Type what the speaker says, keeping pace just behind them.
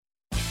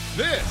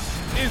This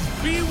is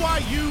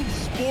BYU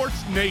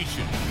Sports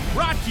Nation,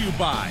 brought to you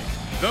by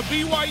the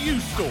BYU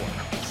Store,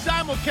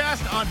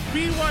 simulcast on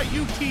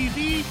BYU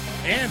TV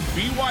and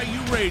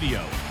BYU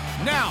Radio.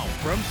 Now,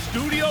 from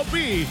Studio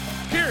B,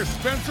 here's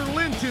Spencer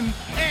Linton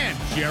and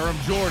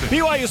Jerem Jordan.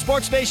 BYU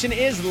Sports Nation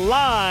is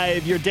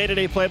live, your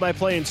day-to-day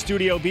play-by-play in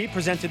Studio B,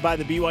 presented by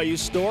the BYU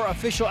Store,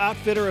 official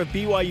outfitter of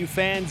BYU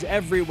fans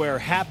everywhere.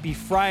 Happy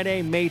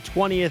Friday, May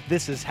 20th.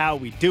 This is how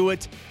we do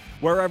it.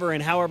 Wherever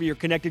and however you're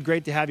connected,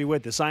 great to have you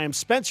with us. I am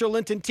Spencer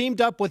Linton,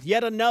 teamed up with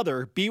yet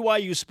another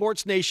BYU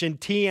Sports Nation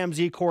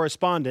TMZ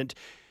correspondent.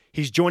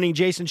 He's joining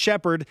Jason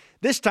Shepard.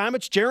 This time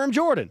it's Jerem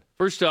Jordan.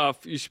 First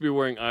off, you should be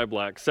wearing eye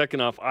black.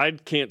 Second off, I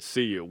can't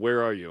see you.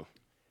 Where are you?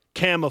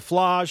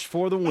 Camouflage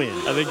for the win.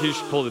 I think you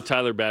should pull the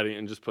Tyler Batty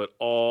and just put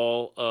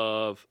all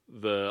of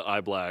the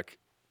eye black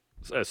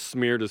as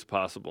smeared as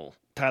possible.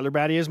 Tyler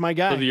Batty is my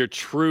guy. So that you're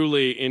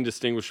truly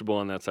indistinguishable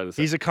on that side of the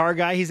set. He's a car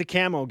guy. He's a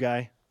camo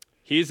guy.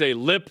 He's a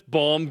lip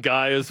balm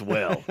guy as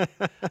well.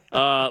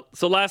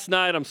 So last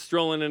night, I'm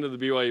strolling into the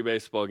BYU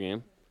baseball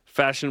game,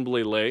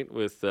 fashionably late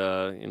with,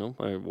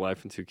 my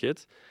wife and two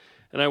kids.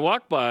 And I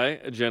walk by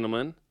a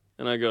gentleman,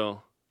 and I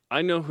go,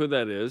 I know who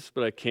that is,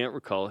 but I can't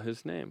recall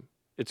his name.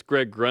 It's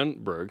Greg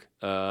Grunberg,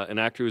 an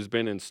actor who's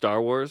been in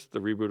Star Wars, the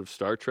reboot of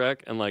Star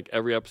Trek, and like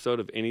every episode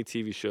of any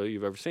TV show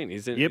you've ever seen.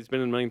 He's been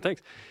in a million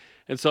things.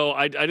 And so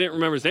I didn't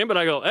remember his name, but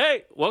I go,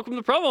 hey, welcome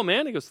to Provo,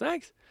 man. He goes,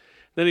 thanks.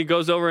 Then he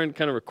goes over and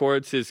kind of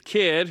records his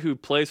kid who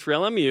plays for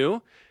LMU.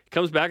 He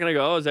comes back and I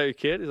go, oh, is that your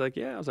kid? He's like,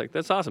 yeah. I was like,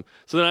 that's awesome.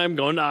 So then I'm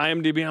going to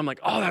IMDb and I'm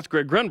like, oh, that's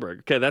Greg Grunberg.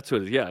 Okay, that's who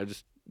it is. Yeah, I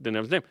just didn't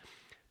have his name.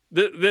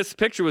 This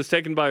picture was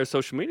taken by our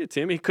social media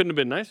team. He couldn't have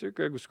been nicer.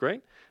 Greg was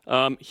great.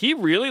 He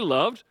really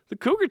loved the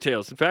Cougar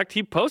Tails. In fact,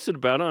 he posted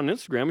about it on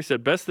Instagram. He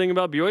said, best thing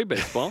about BYU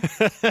baseball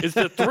is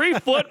the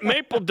 3-foot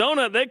maple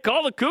donut they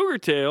call the Cougar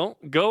Tail.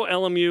 Go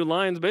LMU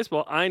Lions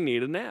baseball. I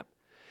need a nap.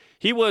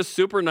 He was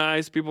super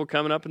nice. People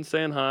coming up and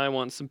saying hi,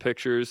 wanting some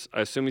pictures.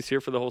 I assume he's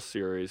here for the whole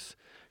series.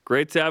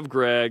 Great to have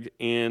Greg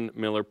in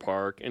Miller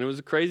Park. And it was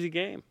a crazy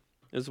game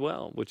as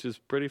well, which is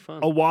pretty fun.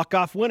 A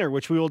walk-off winner,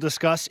 which we will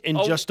discuss in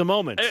just a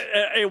moment.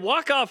 A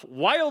walk-off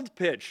wild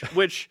pitch,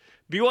 which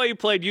BYU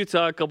played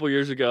Utah a couple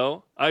years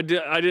ago. I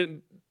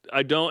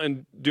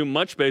don't do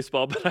much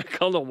baseball, but I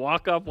called a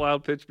walk-off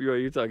wild pitch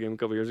BYU Utah game a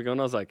couple years ago,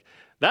 and I was like,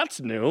 that's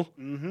new.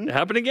 Mm-hmm. It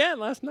happened again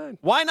last night.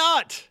 Why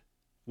not?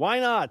 Why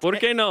not? Por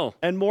qué no?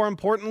 And more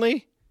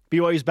importantly,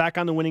 BYU's back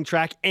on the winning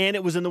track, and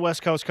it was in the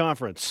West Coast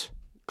Conference.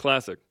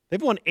 Classic.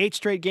 They've won 8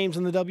 straight games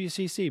in the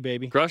WCC,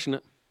 baby. Crushing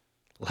it.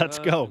 Let's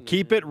go.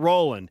 Keep it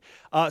rolling.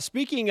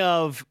 Speaking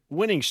of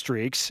winning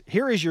streaks,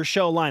 here is your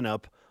show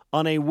lineup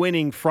on a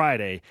winning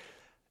Friday.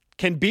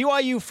 Can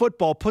BYU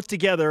football put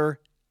together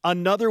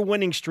another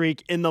winning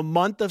streak in the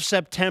month of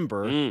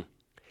September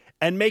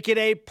and make it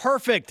a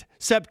perfect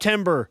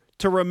September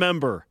to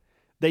remember?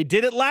 They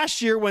did it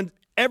last year when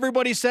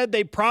everybody said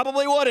they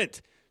probably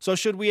wouldn't. So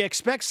should we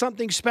expect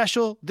something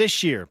special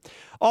this year?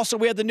 Also,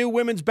 we had the new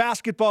women's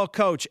basketball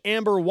coach,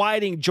 Amber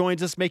Whiting,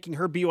 joins us, making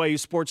her BYU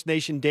Sports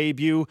Nation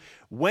debut.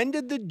 When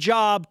did the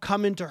job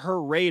come into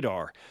her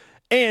radar?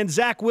 And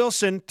Zach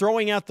Wilson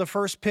throwing out the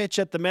first pitch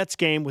at the Mets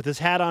game with his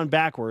hat on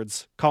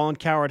backwards. Colin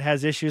Cowherd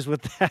has issues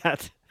with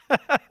that.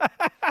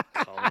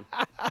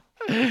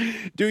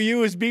 Do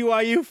you as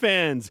BYU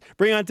fans?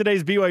 Bring on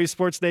today's BYU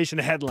Sports Nation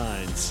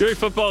headlines. BYU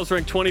football is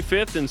ranked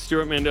 25th in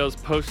Stuart Mandel's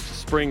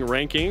post-spring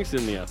rankings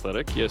in The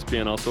Athletic.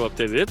 ESPN also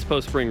updated its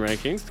post-spring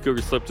rankings. The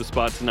Cougars slipped a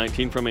spot to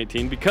 19 from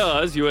 18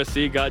 because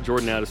USC got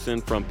Jordan Addison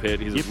from Pitt.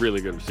 He's a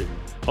really good receiver.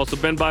 Also,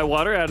 Ben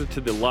Bywater added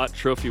to the Lott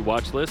Trophy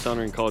watch list,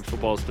 honoring college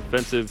football's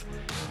defensive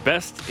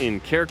best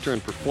in character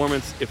and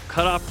performance. If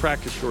cutoff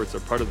practice shorts are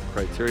part of the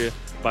criteria,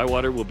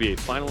 Bywater will be a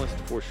finalist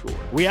for sure.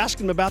 We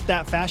asked him about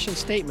that fashion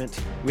statement.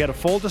 We had a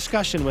full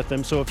discussion with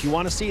him, so if you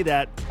want to see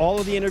that, all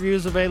of the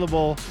interviews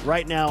available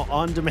right now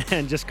on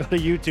demand. Just go to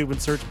YouTube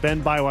and search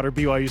Ben Bywater,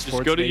 BYU Sports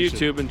Just go to Nation.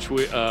 YouTube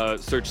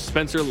and search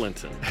Spencer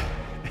Linton.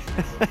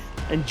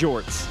 And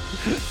jorts.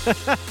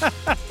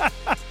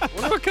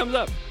 Wonder what comes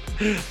up.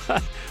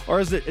 Or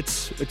is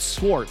it's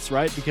Swartz,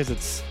 right? Because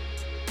it's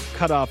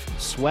cut off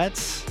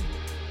sweats.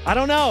 I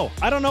don't know.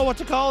 I don't know what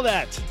to call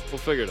that. We'll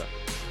figure it out.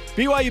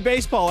 BYU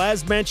baseball,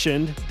 as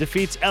mentioned,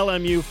 defeats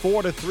LMU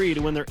 4-3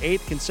 to win their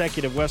 8th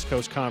consecutive West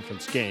Coast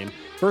Conference game.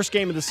 First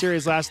game of the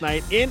series last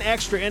night in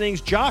extra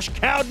innings. Josh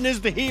Cowden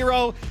is the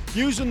hero,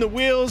 using the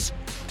wheels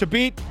to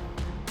beat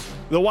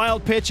the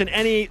wild pitch and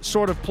any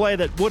sort of play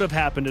that would have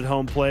happened at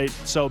home plate.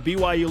 So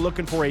BYU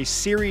looking for a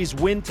series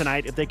win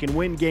tonight if they can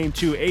win Game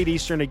 2, 8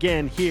 Eastern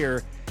again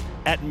here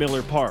at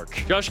Miller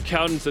Park. Josh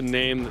Cowden's a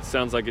name that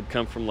sounds like it'd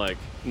come from like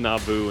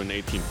Nauvoo in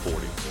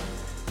 1840.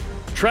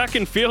 Track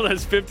and field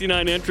has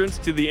 59 entrants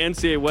to the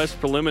NCAA West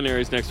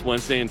preliminaries next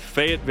Wednesday in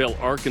Fayetteville,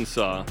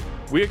 Arkansas.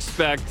 We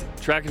expect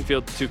track and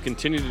field to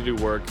continue to do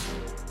work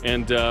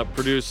and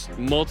produce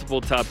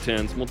multiple top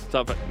 10s,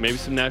 maybe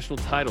some national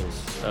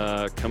titles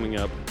coming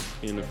up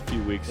in a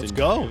few weeks. Let's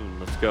go. June.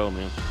 Let's go,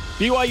 man.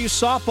 BYU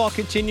softball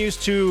continues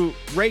to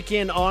rake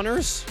in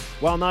honors.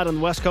 While not in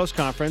the West Coast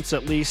Conference,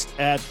 at least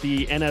at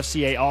the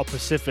NFCA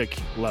All-Pacific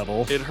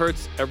level. It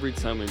hurts every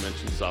time we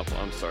mention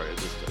softball. I'm sorry, it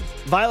just does.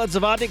 Violet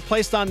Zavodnik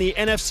placed on the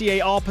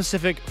NFCA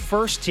All-Pacific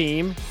first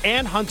team,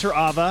 and Hunter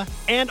Ava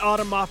and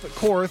Autumn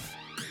Moffett-Korth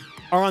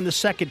are on the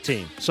second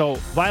team. So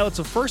Violet's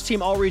a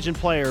first-team All-Region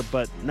player,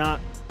 but not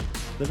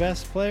the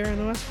best player in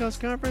the West Coast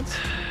Conference.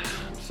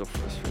 I'm so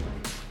frustrated.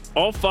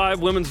 All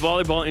 5 women's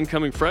volleyball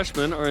incoming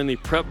freshmen are in the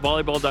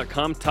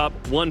PrepVolleyball.com top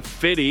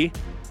 150.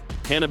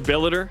 Hannah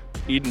Billiter,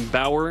 Eden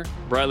Bauer,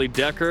 Briley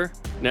Decker,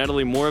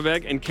 Natalie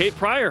Moravec, and Kate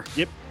Pryor.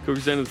 Yep.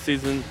 Cougars ended the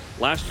season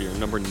last year,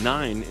 number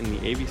 9 in the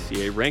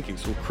AVCA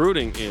rankings.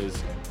 Recruiting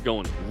is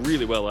going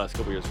really well the last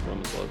couple years for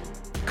women's volleyball.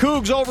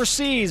 Cougs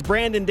overseas.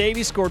 Brandon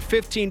Davies scored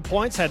 15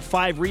 points, had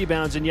 5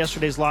 rebounds in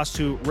yesterday's loss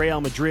to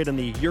Real Madrid in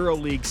the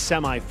EuroLeague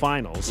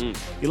semifinals.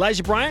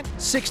 Elijah Bryant,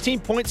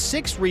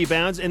 16.6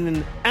 rebounds in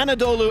an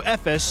Anadolu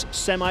Efes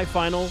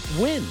semifinal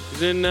win.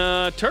 He's in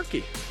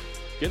Turkey,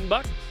 getting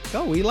buckets.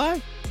 Go, Eli.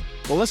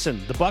 Well,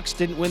 listen, the Bucks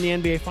didn't win the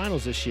NBA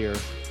Finals this year,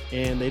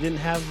 and they didn't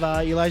have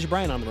Elijah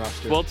Bryant on the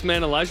roster. 12th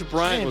man Elijah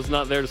Bryant was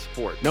not there to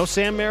support. No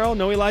Sam Merrill,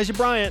 no Elijah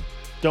Bryant.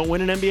 Don't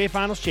win an NBA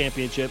Finals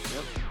championship.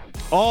 Yep.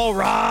 All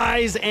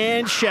rise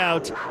and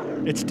shout.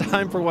 It's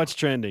time for What's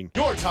Trending.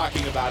 You're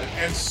talking about it,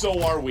 and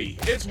so are we.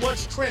 It's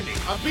What's Trending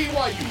on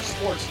BYU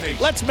Sports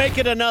Nation. Let's make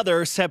it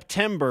another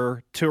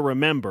September to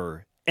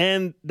remember.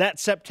 And that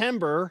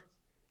September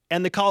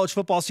and the college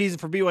football season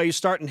for BYU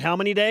start in how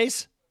many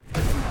days?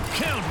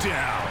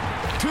 Countdown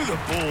to the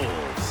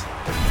Bulls.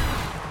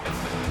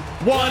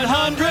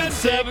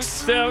 106.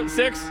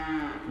 6.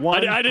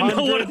 I didn't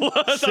know what it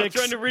was. I was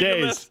trying to read the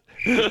list.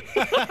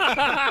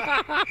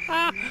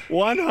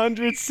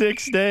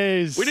 106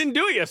 days. We didn't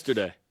do it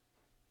yesterday.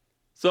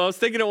 So I was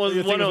thinking it was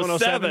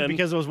 107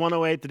 because it was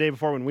 108 the day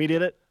before when we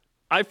did it.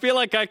 I feel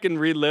like I can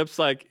read lips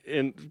like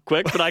in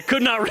quick, but I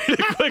could not read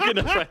it quick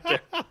enough right there.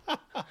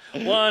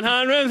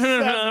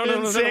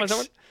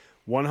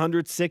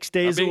 106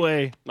 days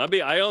away.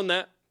 I own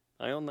that.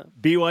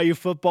 BYU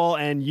football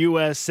and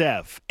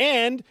USF.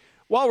 And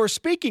while we're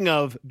speaking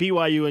of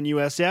BYU and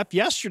USF,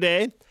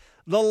 yesterday,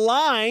 the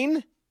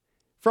line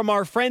from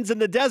our friends in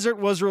the desert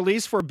was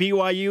released for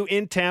BYU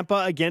in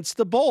Tampa against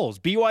the Bulls.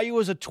 BYU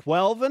was a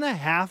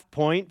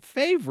 12.5-point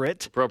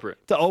favorite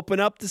to open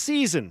up the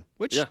season,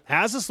 which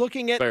has us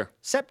looking at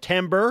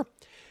September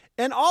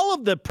and all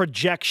of the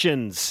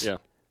projections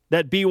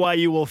that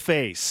BYU will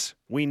face.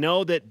 We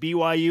know that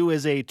BYU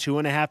is a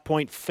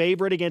 2.5-point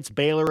favorite against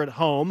Baylor at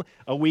home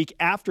a week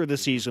after the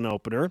season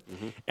opener.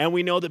 And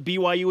we know that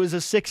BYU is a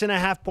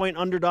 6.5-point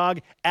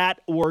underdog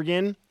at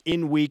Oregon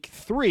in week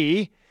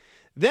 3.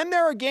 Then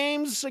there are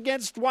games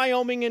against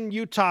Wyoming and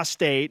Utah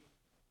State.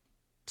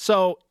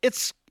 So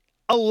it's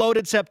a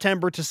loaded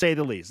September, to say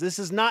the least. This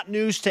is not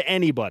news to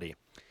anybody.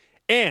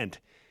 And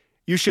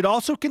you should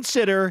also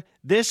consider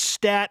this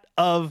stat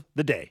of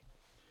the day.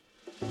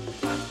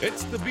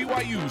 It's the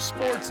BYU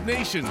Sports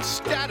Nation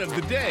stat of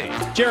the day.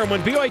 Jarom,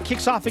 when BYU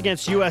kicks off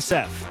against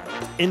USF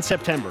in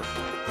September,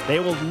 they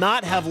will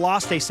not have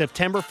lost a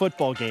September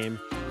football game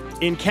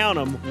in, count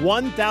 'em,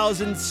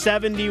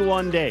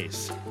 1,071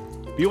 days.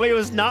 BYU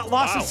has not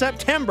lost in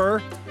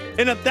September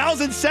in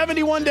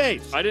 1,071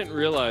 days. I didn't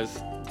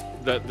realize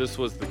that this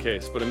was the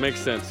case, but it makes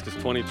sense because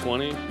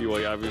 2020,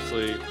 BYU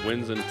obviously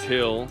wins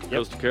until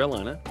goes to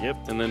Carolina.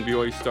 And then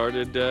BYU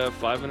started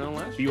 5-0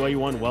 last year. BYU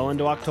won well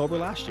into October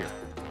last year.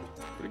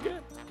 Pretty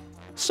good.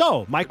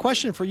 So my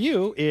question for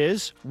you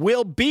is,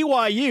 will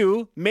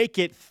BYU make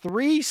it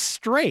 3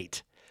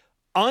 straight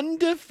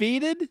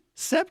undefeated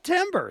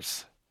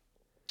Septembers?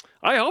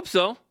 I hope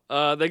so.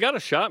 They got a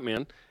shot,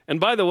 man. And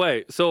by the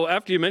way, so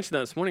after you mentioned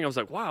that this morning, I was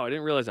like, wow, I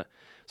didn't realize that.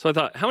 So I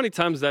thought, how many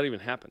times does that even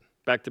happen?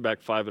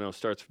 Back-to-back 5-0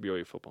 starts for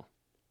BYU football.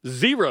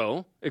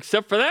 0,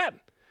 except for that.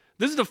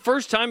 This is the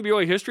first time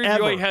BYU history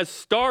BYU has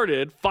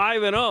started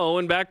 5-0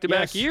 in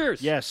back-to-back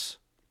years. Yes.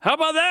 How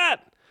about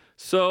that?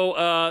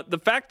 So the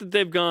fact that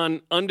they've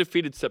gone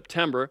undefeated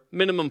September,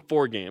 minimum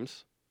 4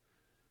 games,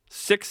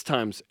 6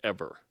 times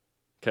ever.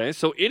 Okay,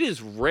 so it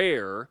is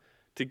rare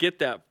to get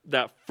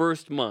that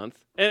first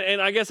month,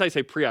 and I guess I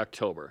say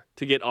pre-October,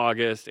 to get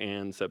August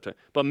and September,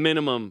 but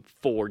minimum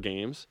 4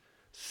 games,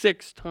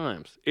 6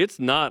 times. It's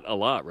not a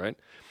lot, right?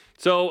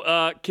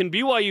 So can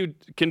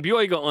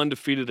BYU go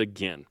undefeated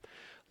again?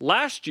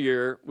 Last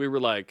year, we were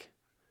like,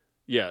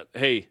 yeah,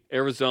 hey,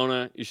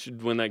 Arizona, you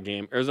should win that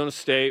game. Arizona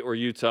State or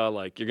Utah,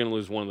 like, you're going to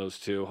lose one of those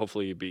two.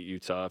 Hopefully you beat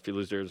Utah. If you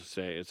lose to Arizona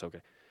State, it's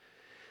okay.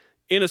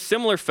 In a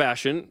similar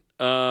fashion,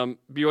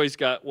 BYU's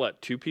got,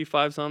 2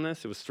 P5s on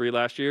this? It was 3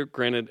 last year.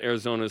 Granted,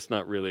 Arizona's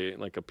not really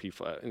like a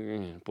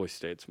P5. Boise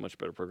State's a much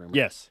better program.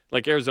 Yes.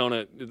 Like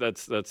Arizona,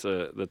 that's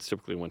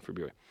typically a win for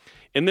BYU.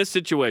 In this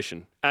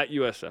situation, at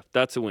USF,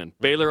 that's a win.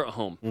 Baylor at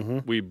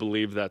home, we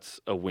believe that's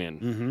a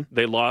win.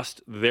 They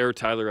lost their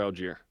Tyler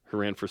Algier, who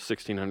ran for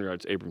 1,600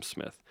 yards, Abram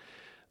Smith.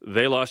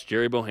 They lost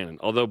Jerry Bohannon.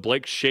 Although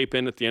Blake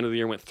Shapen at the end of the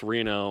year went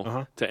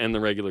 3-0 to end the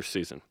regular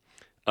season.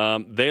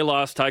 They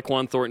lost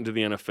Tyquan Thornton to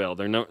the NFL.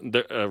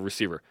 They're a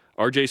receiver.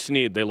 R.J.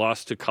 Sneed, they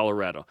lost to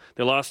Colorado.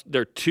 They lost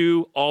their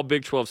 2 all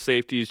Big 12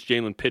 safeties,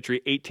 Jalen Pitre,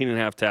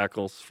 18.5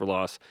 tackles for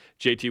loss.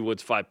 J.T.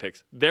 Woods, 5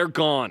 picks. They're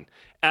gone.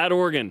 At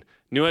Oregon,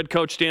 new head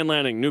coach Dan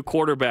Lanning, new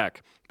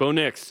quarterback, Bo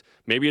Nix.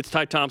 Maybe it's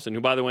Ty Thompson,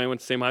 who, by the way, went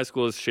to the same high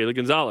school as Shayla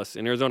Gonzalez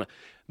in Arizona.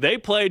 They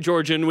played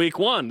Georgia in week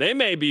 1. They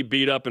may be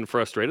beat up and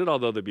frustrated,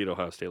 although they beat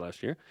Ohio State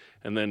last year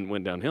and then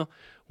went downhill.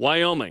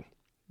 Wyoming,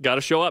 got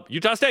to show up.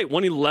 Utah State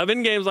won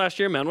 11 games last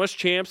year, Mountain West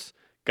champs.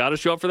 Got to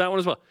show up for that one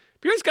as well.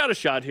 BYU's got a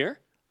shot here.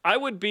 I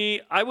would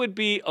be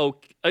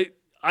okay.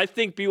 I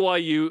think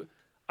BYU,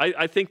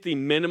 I think the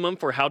minimum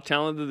for how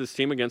talented this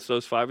team against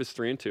those 5 is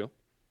 3-2.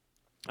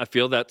 I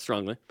feel that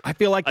strongly. I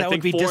feel like that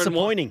would be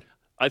disappointing.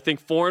 I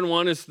think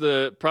 4-1 is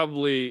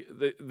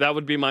that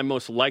would be my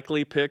most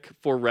likely pick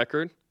for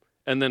record,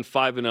 and then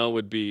 5-0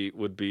 would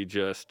be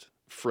just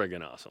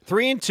friggin' awesome.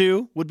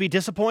 3-2 would be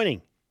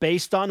disappointing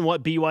based on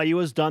what BYU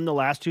has done the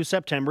last 2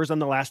 Septembers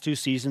and the last 2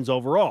 seasons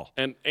overall.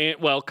 And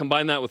well,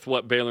 combine that with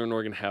what Baylor and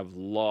Oregon have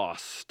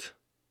lost,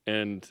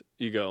 and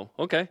you go,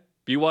 okay,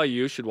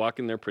 BYU should walk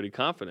in there pretty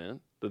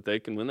confident that they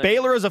can win that.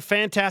 Baylor is a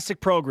fantastic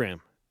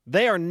program.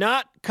 They are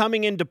not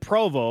coming into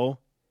Provo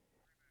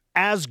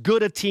as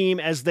good a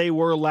team as they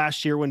were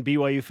last year when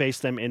BYU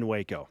faced them in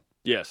Waco.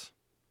 Yes.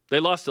 They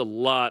lost a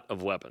lot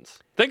of weapons.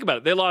 Think about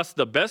it. They lost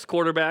the best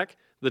quarterback,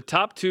 the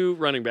top 2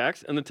 running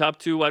backs, and the top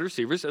 2 wide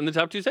receivers, and the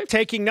top 2 safeties.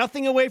 Taking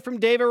nothing away from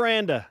Dave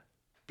Aranda,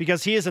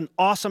 because he is an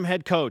awesome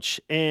head coach,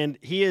 and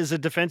he is a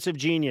defensive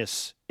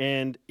genius,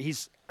 and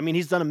he's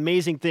done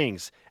amazing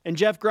things. And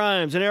Jeff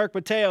Grimes and Eric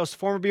Mateos,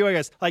 former BYU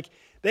guys,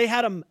 they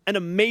had an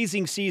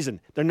amazing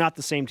season. They're not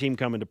the same team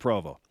coming to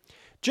Provo.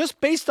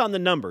 Just based on the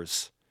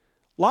numbers,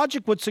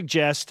 logic would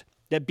suggest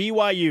that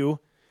BYU,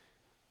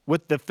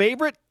 with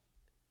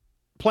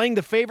playing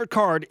the favorite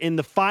card in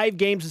the 5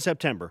 games in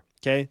September,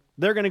 okay,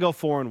 they're going to go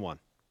 4-1.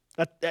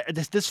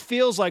 This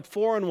feels like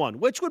 4-1,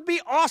 which would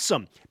be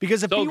awesome,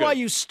 because if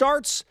BYU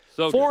starts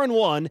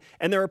 4-1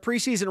 and they're a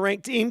preseason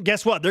ranked team,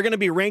 guess what? They're going to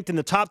be ranked in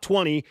the top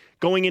 20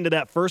 going into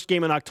that first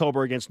game in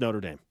October against Notre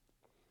Dame.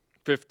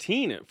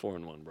 15 at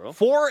 4-1, bro.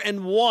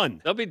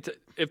 4-1. They'll be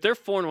if they're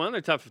 4-1,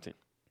 they're top 15.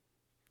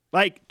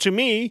 To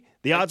me,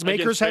 the odds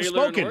makers have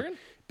spoken.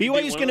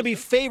 BYU is going to be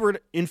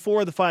favored in 4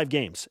 of the 5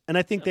 games, and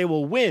I think they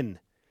will win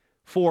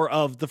 4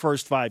 of the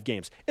first 5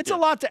 games. It's a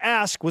lot to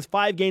ask with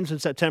 5 games in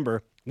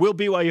September. Will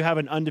BYU have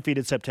an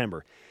undefeated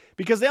September?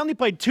 Because they only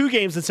played 2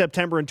 games in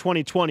September in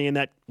 2020 in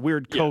that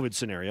weird COVID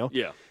scenario.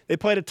 Yeah. They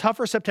played a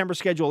tougher September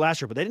schedule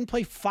last year, but they didn't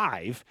play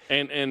 5.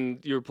 And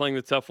you were playing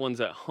the tough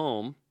ones at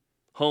home.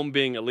 Home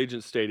being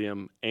Allegiant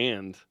Stadium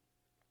and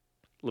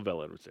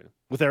LaVell Edwards Stadium.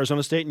 With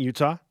Arizona State and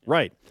Utah?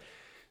 Right.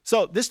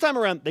 So this time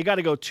around, they got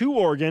to go to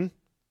Oregon,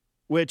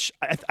 which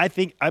I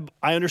think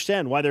I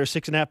understand why they're a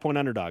 6.5-point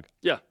underdog.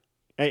 Yeah.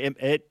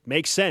 It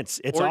makes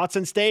sense. It's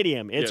Autzen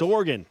Stadium. It's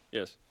Oregon.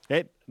 Yes.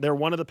 Okay? They're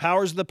one of the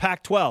powers of the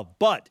Pac-12.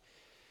 But,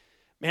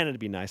 man, it'd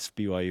be nice if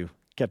BYU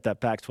kept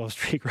that Pac-12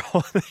 streak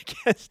rolling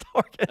against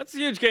Oregon. That's a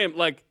huge game.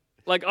 Like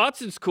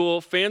Autzen's cool.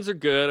 Fans are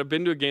good. I've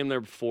been to a game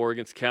there before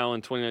against Cal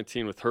in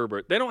 2019 with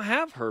Herbert. They don't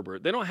have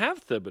Herbert. They don't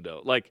have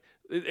Thibodeau.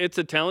 It's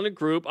a talented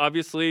group.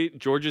 Obviously,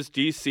 Georgia's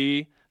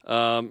DC,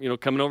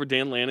 coming over.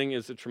 Dan Lanning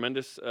is a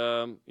tremendous,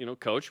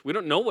 coach. We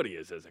don't know what he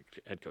is as a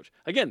head coach.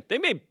 Again, they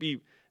may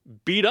be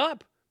beat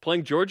up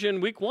playing Georgia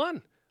in week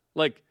 1.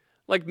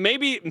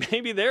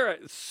 Maybe they're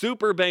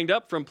super banged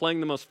up from playing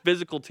the most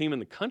physical team in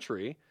the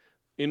country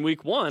in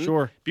week 1.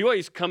 Sure.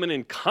 BYU's coming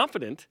in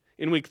confident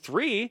in week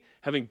 3,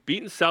 having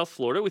beaten South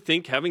Florida. We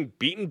think having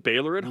beaten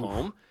Baylor at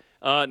home.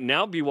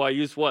 Now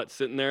BYU's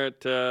sitting there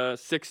at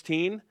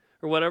 16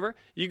 or whatever.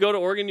 You go to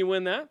Oregon, you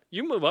win that.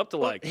 You move up to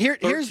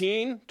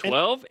 13,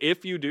 12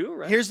 if you do.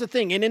 Right? Here's the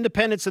thing. In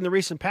Independence in the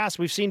recent past,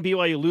 we've seen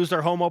BYU lose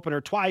their home opener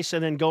twice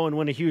and then go and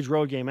win a huge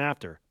road game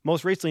after.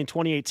 Most recently in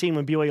 2018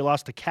 when BYU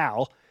lost to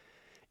Cal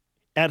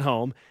at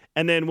home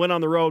and then went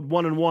on the road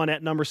 1-1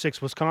 at number 6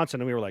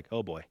 Wisconsin, and we were like,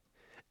 oh boy.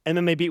 And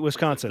then they beat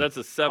Wisconsin. That's a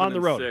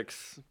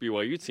 7-6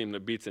 BYU team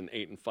that beats an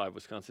 8-5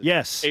 Wisconsin.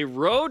 Yes. A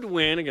road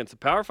win against a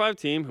Power 5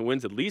 team who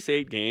wins at least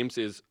 8 games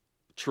is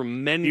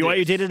tremendous.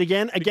 BYU did it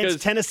again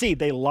against Tennessee.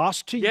 They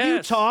lost to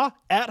Utah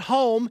at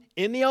home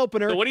in the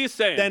opener. So what are you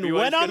saying? Then BYU's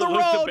went on the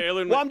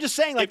road. Well, I'm just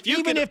saying, if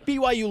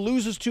BYU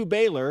loses to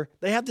Baylor,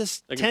 they have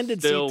this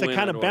tendency to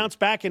kind of bounce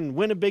back and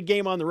win a big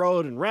game on the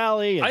road and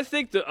rally. I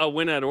think a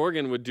win at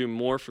Oregon would do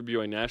more for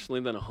BYU nationally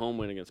than a home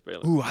win against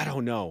Baylor. Ooh, I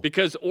don't know.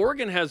 Because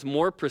Oregon has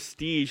more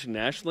prestige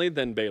nationally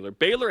than Baylor.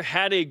 Baylor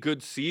had a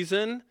good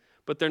season,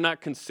 but they're not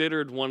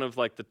considered one of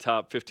the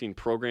top 15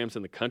 programs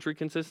in the country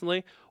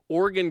consistently.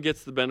 Oregon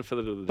gets the benefit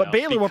of the doubt. But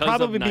Baylor will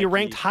probably be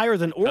ranked higher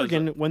than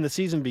Oregon when the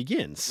season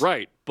begins.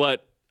 Right.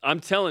 But I'm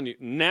telling you,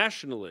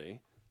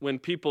 nationally, when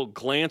people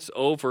glance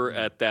over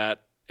at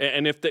that,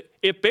 and if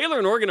Baylor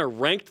and Oregon are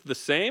ranked the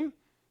same,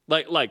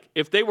 like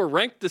if they were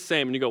ranked the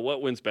same and you go,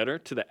 what wins better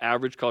to the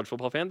average college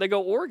football fan? They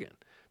go Oregon.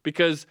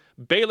 Because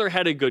Baylor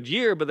had a good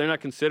year, but they're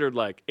not considered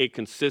a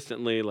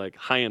consistently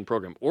high-end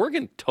program.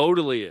 Oregon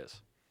totally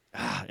is.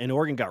 And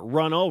Oregon got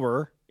run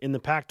over in the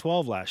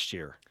Pac-12 last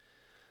year.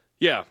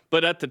 Yeah,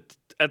 but at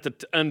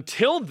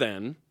until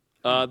then,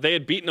 they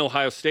had beaten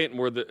Ohio State and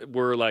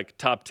were like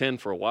top 10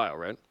 for a while,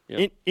 right?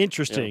 Yeah.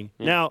 Interesting.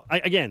 Yeah. Now,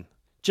 again,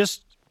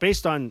 just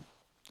based on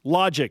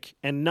logic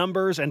and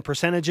numbers and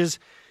percentages,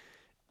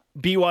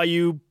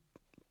 BYU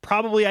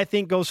probably, I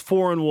think, goes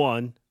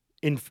 4-1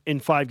 in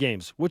 5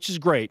 games, which is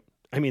great.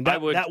 I mean,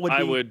 that would be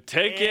I would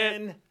take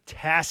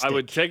fantastic. I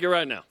would take it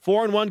right now.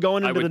 4-1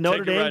 going into the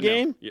Notre Dame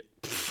game? Yeah.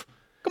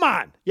 Come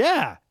on.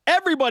 Yeah.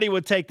 Everybody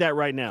would take that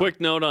right now. Quick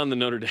note on the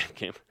Notre Dame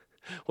game.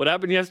 What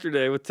happened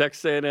yesterday with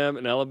Texas A&M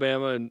and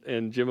Alabama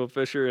and Jimbo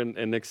Fisher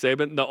and Nick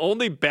Saban, the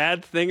only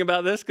bad thing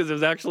about this, because it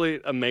was actually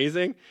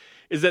amazing,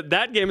 is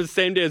that game is the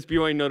same day as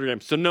BYU and Notre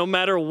Dame. So no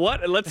matter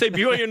what, let's say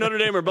BYU and Notre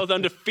Dame are both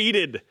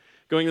undefeated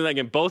going into that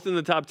game, both in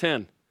the top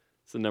 10.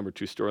 It's the number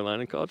 2 storyline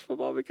in college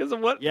football because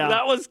of what? Yeah.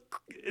 That was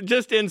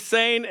just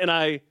insane, and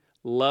I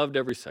loved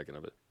every second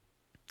of it.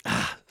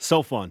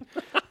 So fun.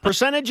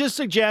 Percentages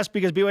suggest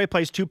because BYU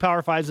plays 2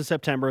 Power 5s in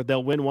September,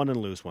 they'll win 1 and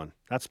lose 1.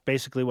 That's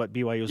basically what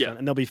BYU's done.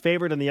 And they'll be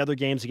favored in the other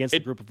games against the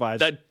group of 5s.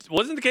 That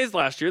wasn't the case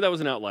last year. That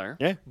was an outlier.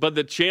 Yeah. But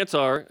the chances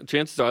are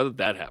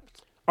that happens.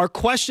 Our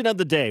question of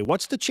the day,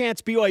 what's the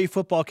chance BYU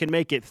football can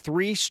make it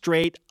 3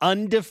 straight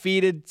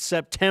undefeated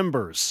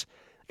Septembers?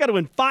 Got to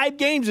win 5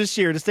 games this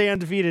year to stay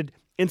undefeated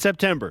in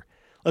September.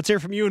 Let's hear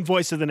from you in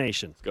Voice of the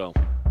Nation. Let's go.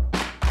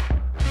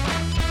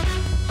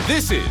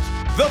 This is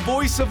the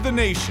Voice of the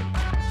Nation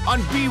on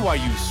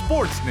BYU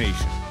Sports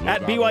Nation.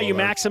 At BYU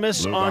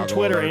Maximus on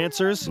Twitter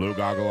answers,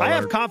 I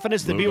have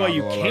confidence that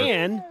BYU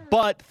can,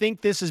 but think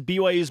this is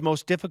BYU's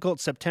most difficult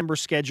September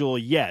schedule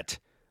yet.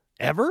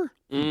 Ever?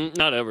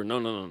 Not ever.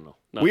 No.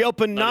 We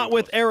open not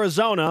with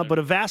Arizona, but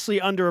a vastly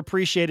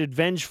underappreciated,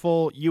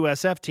 vengeful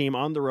USF team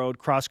on the road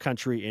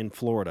cross-country in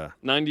Florida.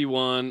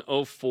 91,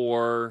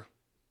 04,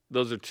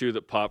 those are 2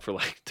 that pop for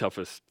like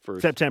toughest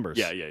first. Septembers.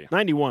 Yeah.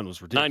 91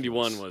 was ridiculous.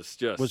 91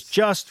 was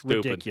just stupid.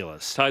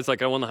 ridiculous. Ty's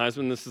like, I won the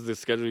Heisman. This is the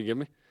schedule you give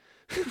me?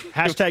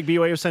 Hashtag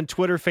BYU on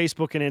Twitter,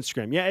 Facebook, and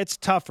Instagram. Yeah, it's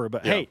tougher,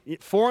 but hey,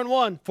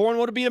 4-1. 4-1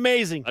 would be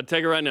amazing. I'd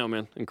take it right now,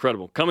 man.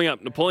 Incredible. Coming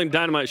up, Napoleon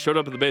Dynamite showed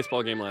up at the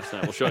baseball game last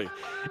night. We'll show you.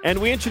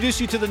 And we introduce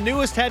you to the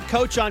newest head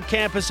coach on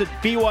campus at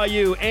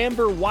BYU.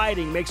 Amber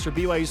Whiting makes her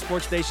BYU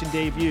Sports Nation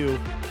debut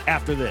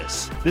after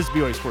this. This is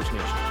BYU Sports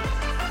Nation.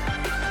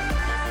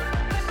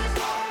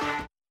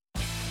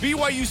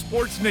 BYU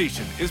Sports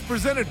Nation is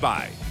presented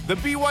by the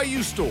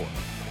BYU Store,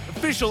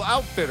 official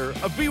outfitter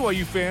of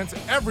BYU fans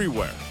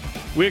everywhere.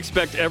 We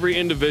expect every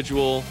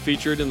individual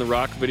featured in the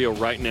Rock video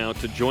right now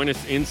to join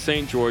us in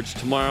St. George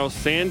tomorrow,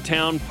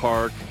 Sandtown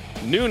Park,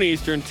 noon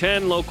Eastern,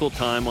 10 local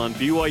time on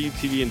BYU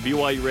TV and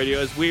BYU Radio,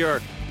 as we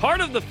are part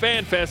of the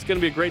Fan Fest. It's going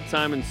to be a great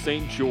time in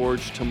St.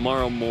 George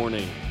tomorrow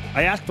morning.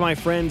 I asked my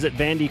friends at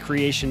Vandy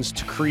Creations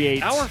to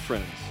create... Our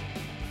friends.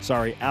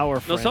 Sorry,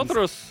 our friends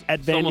Nosotros at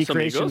Vandy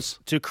Creations amigos.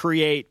 to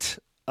create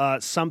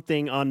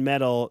something on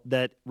metal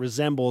that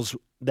resembles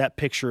that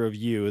picture of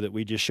you that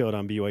we just showed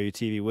on BYU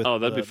TV with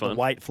that'd be fun. The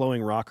white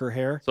flowing rocker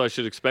hair. So I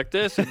should expect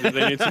this? Or do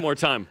they need some more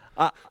time?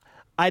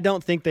 I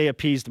don't think they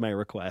appeased my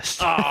request.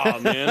 Oh,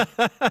 man.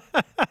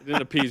 It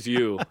didn't appease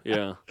you.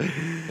 Yeah.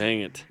 Dang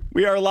it.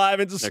 We are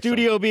live into Next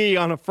Studio B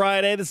on a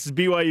Friday. This is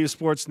BYU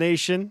Sports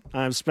Nation.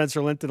 I'm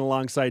Spencer Linton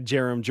alongside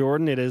Jerem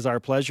Jordan. It is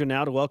our pleasure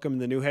now to welcome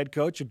the new head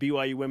coach of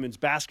BYU women's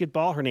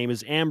basketball. Her name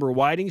is Amber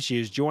Whiting. She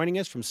is joining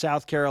us from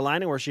South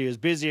Carolina, where she is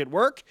busy at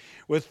work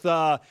with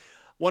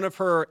one of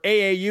her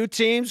AAU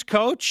teams.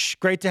 Coach,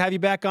 great to have you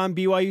back on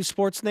BYU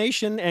Sports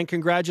Nation, and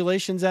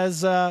congratulations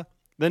as the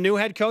new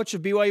head coach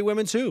of BYU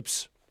women's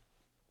hoops.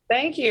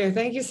 Thank you.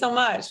 Thank you so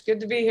much. Good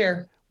to be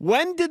here.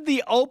 When did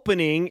the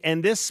opening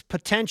and this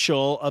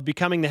potential of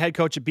becoming the head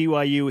coach at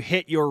BYU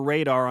hit your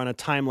radar on a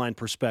timeline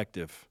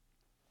perspective?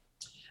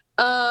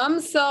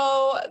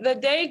 So the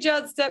day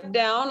Judd stepped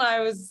down, I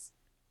was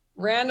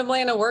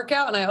randomly in a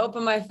workout and I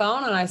opened my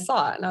phone and I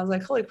saw it and I was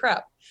like, holy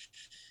crap.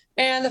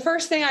 And the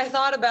first thing I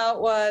thought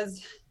about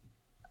was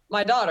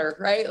my daughter,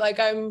 right? Like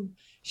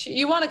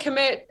you want to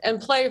commit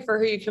and play for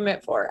who you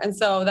commit for. And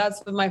so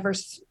that's my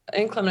first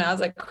inclement. I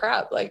was like,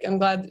 crap, like, I'm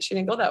glad that she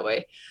didn't go that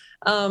way.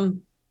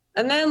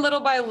 And then little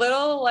by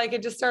little, like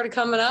it just started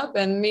coming up,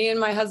 and me and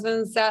my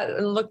husband sat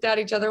and looked at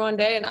each other one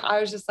day and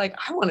I was just like,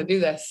 I want to do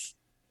this.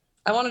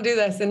 I want to do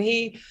this. And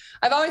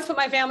I've always put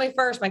my family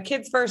first, my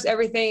kids first,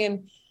 everything.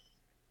 And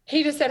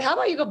he just said, how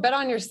about you go bet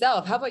on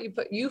yourself? How about you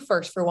put you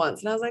first for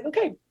once? And I was like,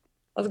 okay,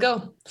 let's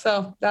go.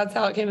 So that's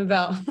how it came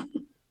about.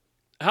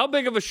 How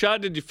big of a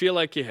shot did you feel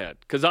like you had?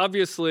 Because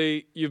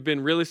obviously you've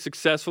been really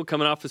successful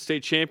coming off the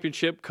state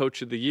championship,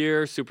 coach of the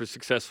year, super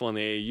successful on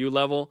the AAU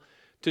level.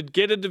 To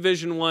get a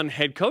Division I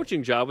head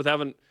coaching job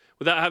without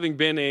having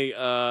been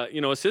a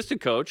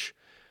assistant coach,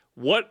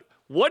 what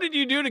did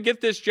you do to get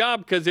this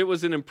job? Because it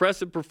was an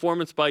impressive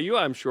performance by you,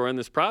 I'm sure, in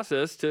this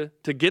process to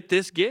get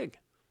this gig.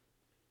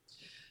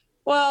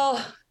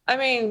 Well, I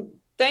mean,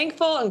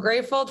 thankful and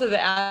grateful to the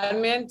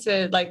admin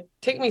to like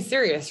take me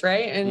serious,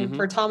 right? And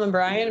for Tom and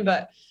Brian,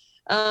 but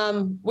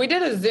we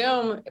did a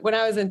Zoom when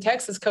I was in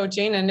Texas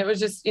coaching, and it was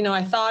just,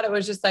 I thought it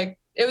was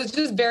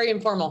just very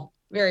informal,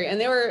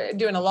 and they were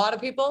doing a lot of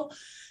people.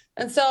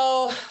 And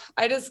so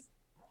I just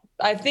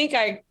I think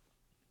I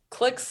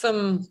clicked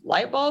some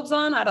light bulbs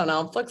on. I don't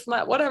know,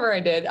 whatever I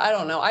did. I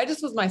don't know. I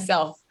just was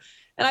myself.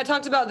 And I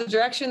talked about the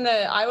direction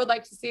that I would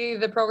like to see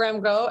the program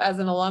go as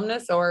an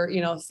alumnus or,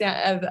 as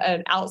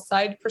an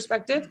outside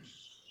perspective.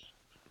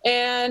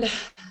 And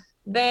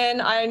then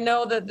I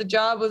know that the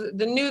job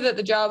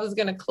was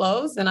going to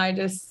close. And I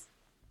just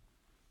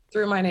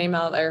threw my name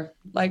out there.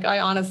 Like,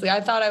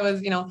 I thought I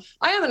was,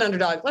 I am an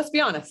underdog. Let's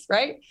be honest,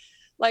 right?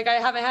 Like, I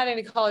haven't had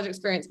any college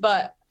experience,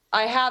 but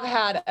I have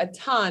had a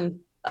ton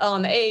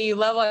on the AAU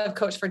level. I've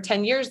coached for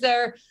 10 years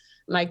there.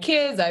 My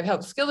kids, I've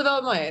helped skill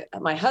develop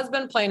my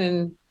husband playing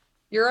in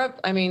Europe.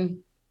 I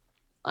mean,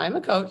 I'm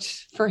a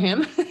coach for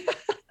him.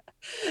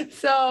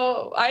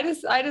 So I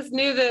just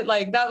knew that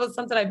like that was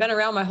something I've been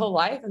around my whole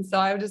life. And so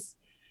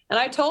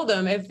I told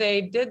them if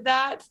they did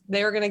that,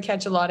 they were going to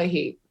catch a lot of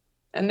heat,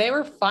 and they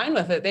were fine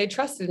with it. They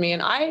trusted me.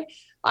 And I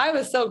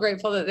was so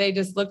grateful that they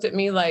just looked at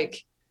me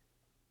like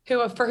who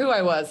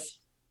I was.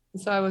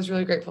 And so I was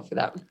really grateful for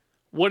that.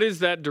 What is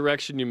that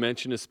direction you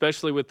mentioned,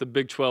 especially with the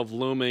Big 12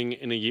 looming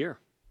in a year?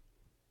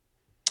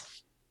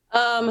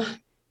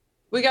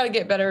 We got to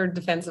get better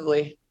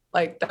defensively.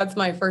 Like, that's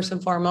my first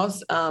and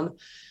foremost. And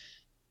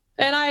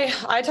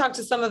I talked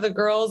to some of the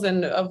girls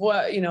and of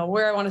what,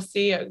 where I want to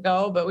see it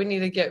go, but we need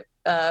to get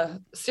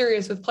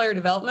serious with player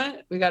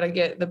development. We got to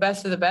get the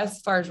best of the best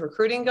as far as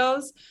recruiting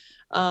goes,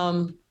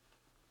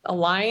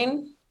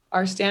 align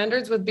our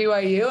standards with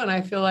BYU. And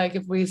I feel like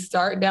if we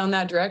start down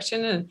that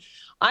direction, and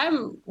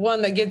I'm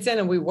one that gets in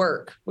and we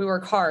work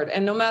hard.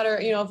 And no matter,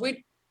 if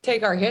we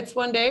take our hits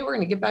one day, we're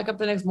going to get back up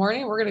the next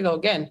morning. We're going to go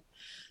again.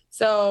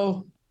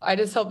 So I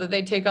just hope that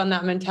they take on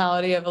that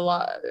mentality of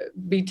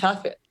be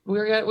tough.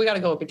 We got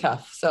to go be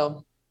tough.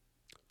 So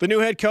the new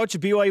head coach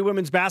of BYU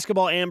women's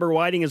basketball, Amber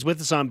Whiting, is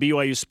with us on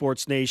BYU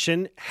Sports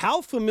Nation.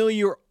 How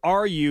familiar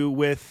are you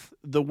with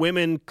the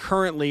women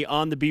currently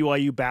on the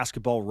BYU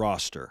basketball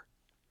roster?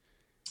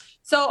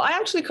 So I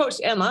actually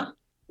coached Emma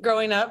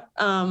growing up,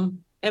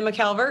 Emma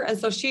Calvert. And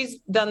so she's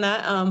done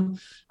that.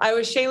 I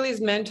was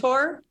Shaylee's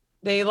mentor.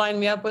 They lined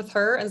me up with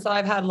her. And so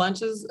I've had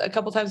lunches a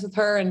couple times with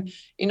her and,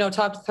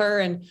 talked with her.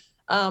 And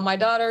my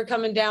daughter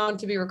coming down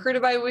to be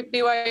recruited by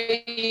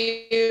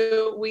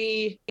BYU,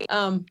 we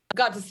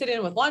got to sit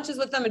in with lunches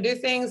with them and do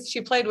things.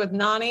 She played with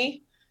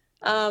Nani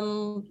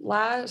 2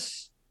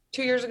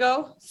 years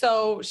ago.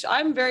 So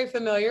I'm very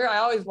familiar. I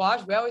always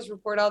watch. We always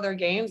report all their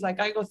games.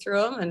 Like, I go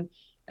through them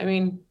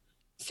and,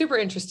 super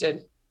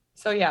interested.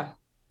 So, yeah.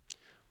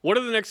 What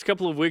are the next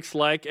couple of weeks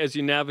like as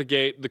you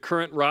navigate the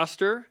current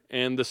roster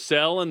and the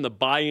sell and the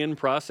buy-in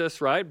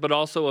process, right? But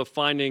also of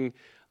finding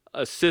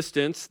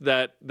assistants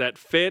that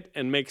fit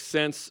and make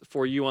sense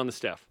for you on the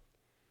staff?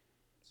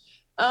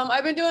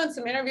 I've been doing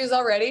some interviews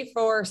already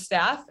for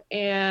staff,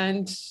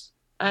 and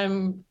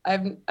I'm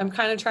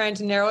kind of trying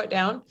to narrow it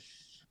down.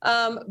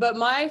 But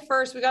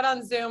we got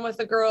on Zoom with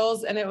the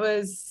girls, and it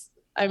was,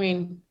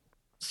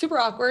 super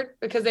awkward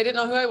because they didn't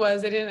know who I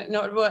was. They didn't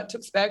know what to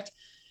expect.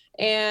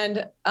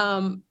 And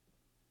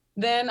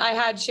then I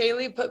had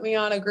Shaylee put me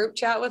on a group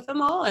chat with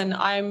them all, and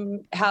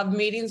have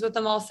meetings with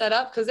them all set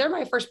up because they're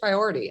my first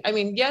priority.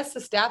 Yes,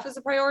 the staff is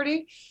a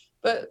priority,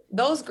 but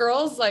those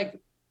girls,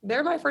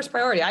 they're my first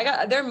priority.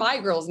 They're my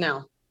girls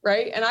now,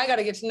 right? And I got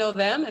to get to know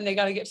them, and they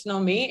got to get to know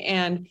me.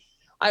 And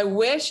I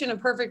wish in a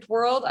perfect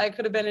world I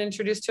could have been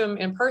introduced to them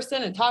in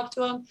person and talked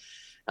to them.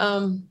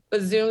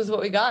 But Zoom's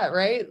what we got,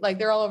 right?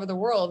 They're all over the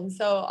world. And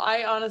so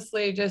I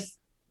honestly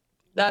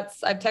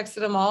I've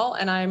texted them all,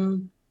 and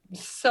I'm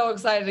so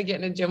excited to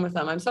get in a gym with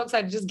them. I'm so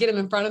excited to just get them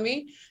in front of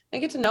me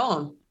and get to know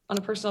them on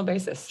a personal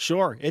basis.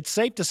 Sure. It's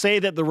safe to say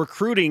that the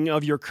recruiting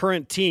of your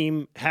current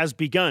team has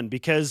begun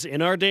because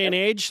in our day and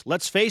age,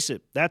 let's face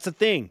it, that's a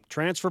thing.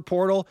 Transfer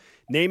portal,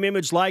 name,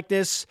 image,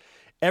 likeness.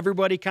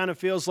 Everybody kind of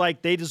feels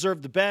like they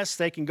deserve the best.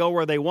 They can go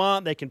where they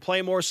want. They can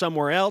play more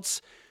somewhere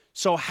else.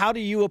 So how do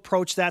you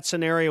approach that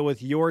scenario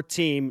with your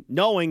team,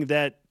 knowing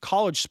that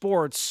college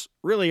sports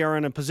really are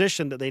in a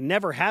position that they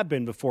never have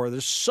been before?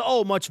 There's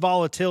so much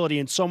volatility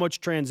and so much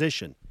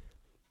transition.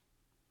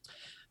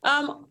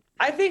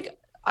 I think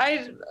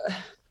I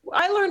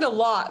learned a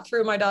lot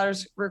through my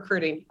daughter's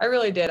recruiting. I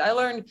really did. I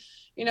learned,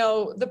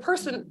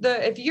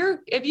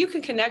 if you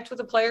can connect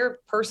with a player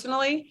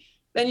personally,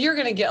 then you're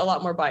going to get a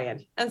lot more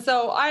buy-in. And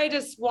so I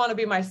just want to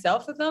be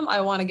myself with them.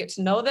 I want to get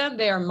to know them.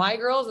 They are my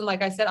girls. And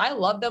like I said, I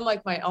love them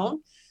like my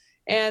own.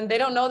 And they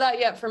don't know that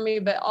yet from me,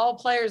 but all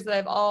players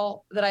that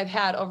I've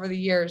had over the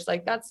years,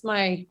 that's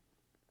my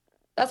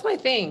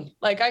thing.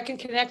 I can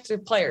connect to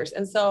players.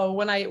 And so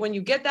when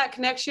you get that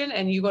connection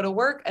and you go to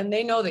work and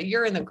they know that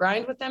you're in the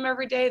grind with them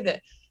every day,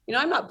 that,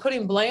 I'm not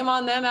putting blame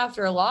on them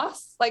after a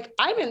loss.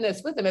 I'm in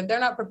this with them. If they're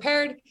not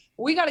prepared,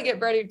 we got to get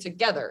ready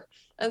together.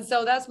 And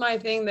so that's my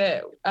thing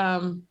that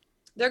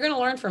they're going to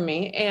learn from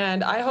me.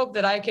 And I hope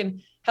that I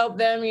can help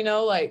them,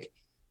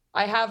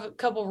 I have a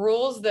couple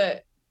rules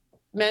that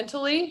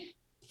mentally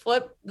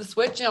flip the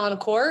switch on a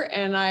court.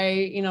 And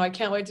I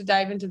can't wait to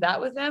dive into that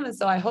with them. And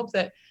so I hope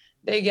that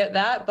they get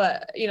that.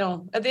 But,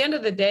 at the end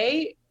of the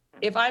day,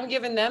 if I'm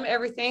giving them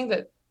everything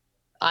that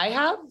I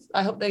have,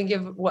 I hope they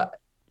give what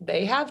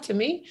they have to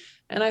me.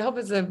 And I hope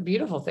it's a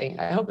beautiful thing.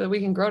 I hope that we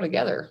can grow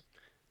together.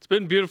 It's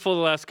been beautiful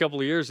the last couple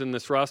of years, and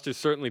this roster is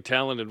certainly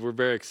talented. We're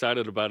very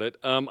excited about it.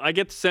 I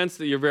get the sense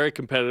that you're very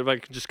competitive. I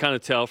can just kind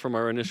of tell from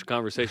our initial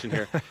conversation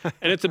here.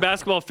 And it's a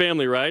basketball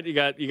family, right? You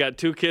got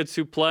 2 kids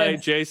who play.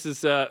 Yes. Jace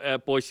is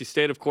at Boise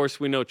State. Of course,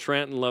 we know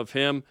Trent and love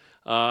him.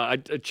 I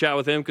chat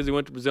with him because he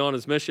went to Brazil on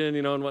his mission,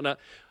 and whatnot.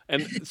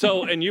 And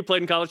so, and you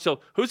played in college.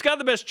 So who's got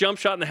the best jump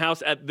shot in the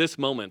house at this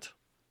moment?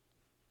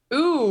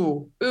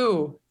 Ooh.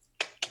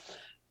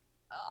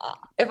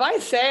 If I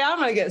say, I'm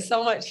going to get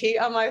so much heat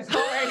on my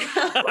phone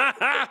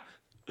right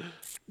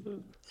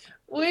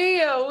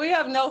now. We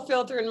have no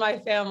filter in my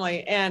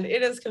family, and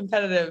it is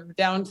competitive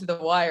down to the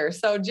wire.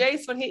 So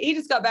Jace, when he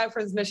just got back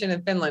from his mission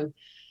in Finland,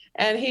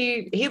 and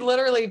he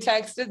literally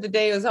texted the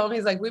day he was home.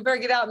 He's like, we better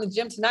get out in the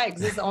gym tonight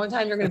because this is the only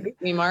time you're going to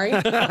beat me, Mari.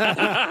 And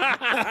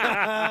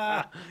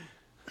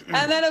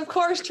then, of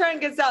course,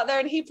 Trent gets out there,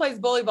 and he plays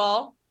bully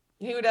ball.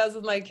 He does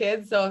with my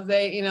kids. So if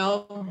they,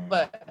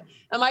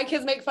 and my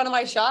kids make fun of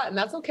my shot, and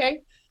that's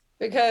okay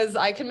because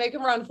I can make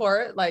them run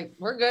for it. Like,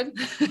 we're good.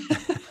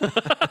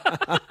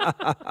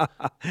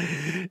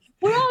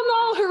 We all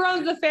know who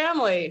runs the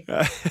family.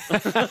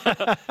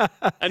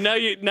 And now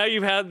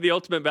you've had the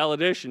ultimate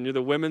validation. You're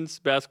the women's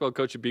basketball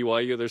coach at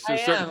BYU. There's a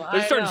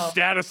certain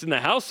status in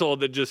the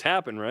household that just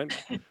happened, right?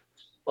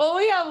 Well,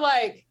 we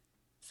have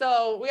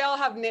so we all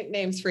have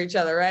nicknames for each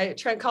other, right?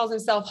 Trent calls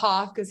himself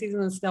Hoff because he's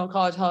in the Snow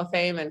College Hall of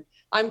Fame, and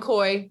I'm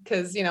Coy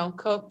because,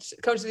 coach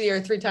of the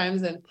year 3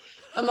 times. And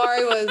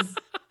Amari was,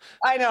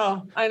 I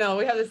know,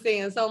 we have this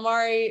thing. And so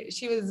Amari,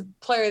 she was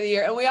player of the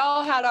year. And we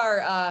all had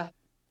our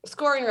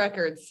scoring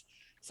records.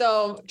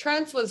 So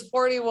Trent's was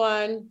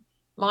 41.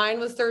 Mine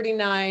was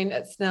 39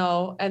 at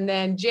Snow. And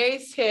then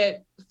Jace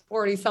hit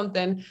 40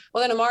 something.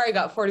 Well, then Amari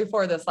got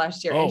 44 this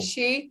last year. Oh. And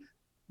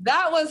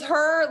that was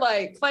her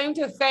claim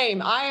to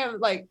fame. I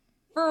am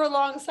for a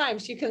long time,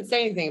 she couldn't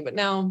say anything, but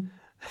now.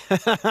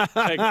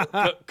 Hey,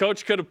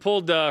 Coach could have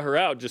pulled her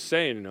out, just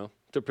saying,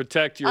 to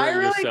protect yourself. I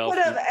really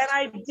could have, and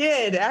I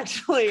did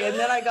actually. And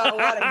then I got a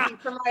lot of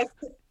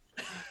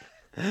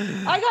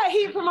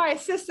heat from my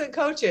assistant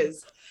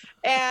coaches,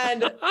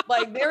 and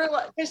they were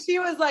because she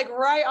was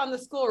right on the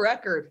school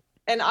record,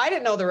 and I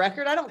didn't know the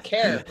record. I don't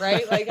care,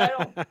 right? I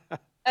don't.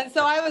 And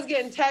so I was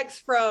getting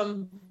texts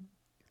from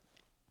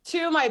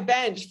 2 of my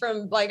bench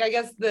from I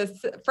guess the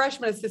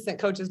freshman assistant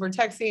coaches were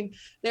texting.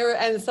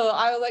 And so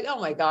I was like, oh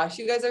my gosh,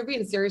 you guys are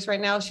being serious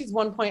right now. She's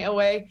 1 point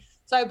away.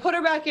 So I put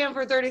her back in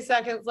for 30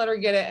 seconds, let her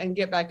get it and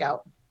get back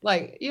out.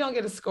 You don't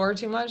get to score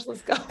too much.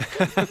 Let's go.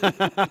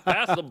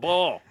 Pass the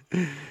ball.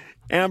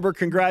 Amber,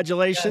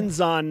 congratulations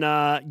on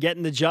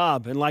getting the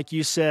job. And like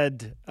you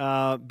said,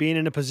 being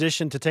in a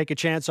position to take a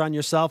chance on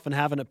yourself and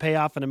having it pay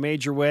off in a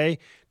major way.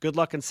 Good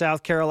luck in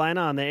South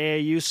Carolina on the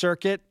AAU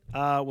circuit.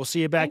 We'll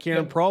see you back here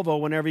in Provo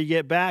whenever you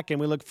get back,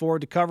 and we look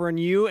forward to covering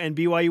you and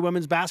BYU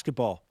women's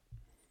basketball.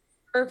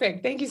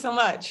 Perfect. Thank you so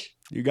much.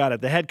 You got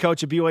it. The head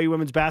coach of BYU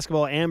women's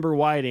basketball, Amber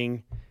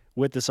Whiting,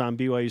 with us on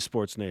BYU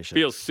Sports Nation.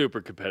 Feels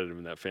super competitive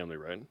in that family,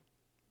 right?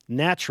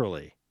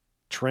 Naturally.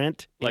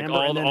 Trent, Amber,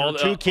 all, and then all, her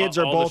 2 kids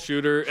are both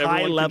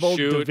high-level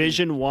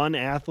Division I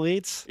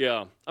athletes.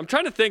 Yeah. I'm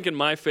trying to think in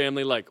my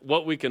family,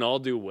 what we can all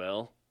do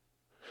well.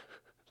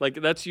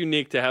 That's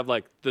unique to have,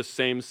 the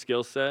same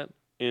skill set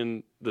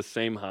in the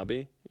same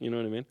hobby. You know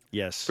what I mean?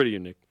 Yes. Pretty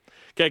unique.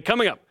 Okay,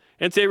 coming up,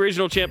 NCAA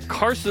Regional Champ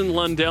Carson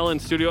Lundell in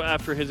studio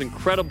after his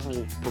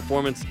incredible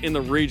performance in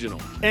the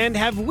Regional. And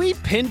have we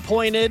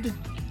pinpointed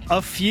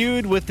a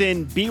feud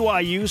within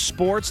BYU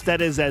sports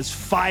that is as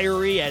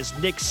fiery as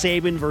Nick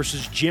Saban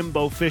versus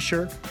Jimbo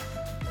Fisher?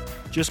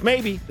 Just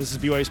maybe. This is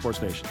BYU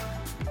Sports Nation.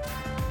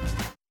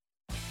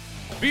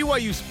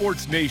 BYU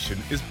Sports Nation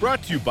is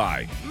brought to you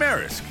by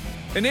Maersk,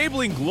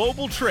 enabling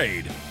global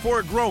trade for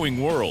a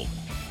growing world.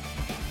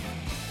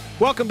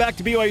 Welcome back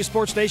to BYU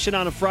Sports Nation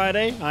on a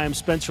Friday. I am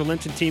Spencer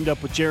Linton, teamed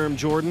up with Jerem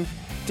Jordan.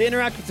 To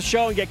interact with the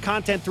show and get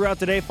content throughout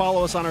the day,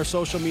 follow us on our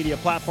social media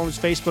platforms,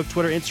 Facebook,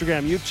 Twitter,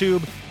 Instagram,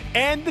 YouTube,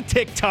 and the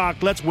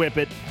TikTok. Let's whip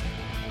it.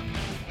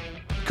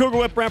 Cougar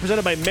Whip brand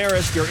presented by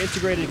Maersk, your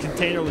integrated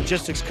container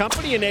logistics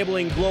company,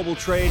 enabling global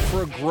trade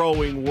for a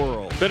growing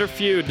world. Better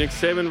feud, Nick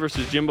Saban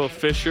versus Jimbo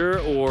Fisher,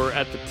 or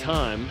at the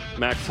time,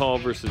 Max Hall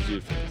versus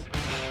Utah?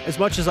 As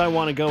much as I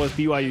want to go with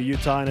BYU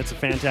Utah, and it's a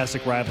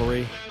fantastic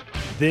rivalry,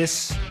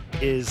 this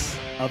is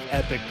of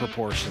epic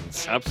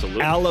proportions.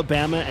 Absolutely.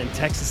 Alabama and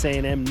Texas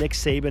A&M, Nick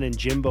Saban and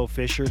Jimbo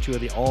Fisher, 2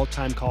 of the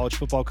all-time college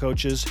football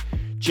coaches,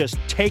 just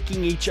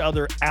taking each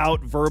other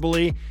out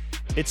verbally.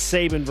 It's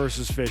Saban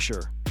versus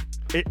Fisher.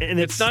 And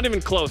it's not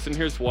even close, and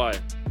here's why.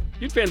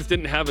 Ute fans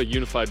didn't have a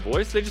unified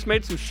voice. They just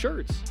made some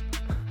shirts.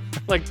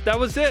 That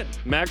was it.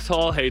 Max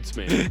Hall hates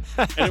me.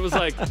 And it was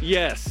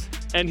yes,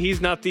 and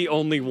he's not the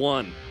only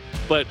one.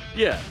 But,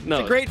 yeah, no.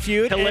 It's a great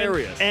feud.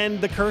 Hilarious.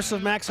 And the curse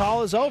of Max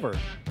Hall is over.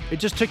 It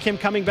just took him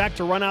coming back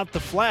to run out the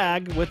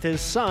flag with his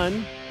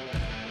son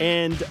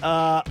and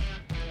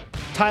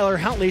Tyler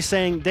Huntley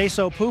saying "de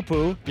so poo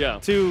poo"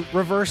 to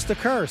reverse the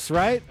curse,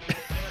 right?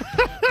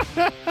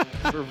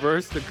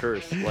 Reverse the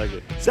curse. Like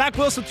it. Zach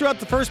Wilson threw out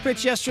the first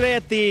pitch yesterday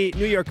at the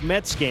New York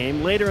Mets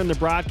game. Later in the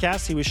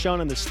broadcast, he was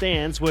shown in the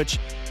stands, which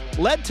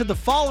led to the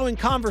following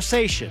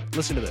conversation.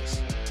 Listen to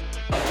this.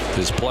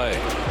 His play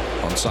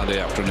on Sunday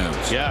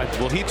afternoons. Yeah.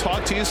 Will he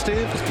talk to you,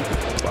 Steve?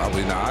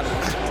 Probably not.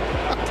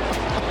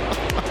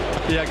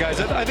 Yeah, guys,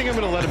 I think I'm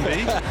going to let him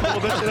be a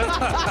little bit today.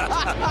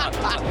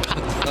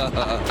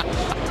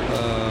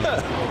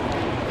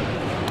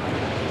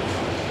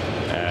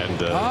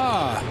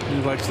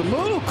 He likes the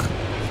mook.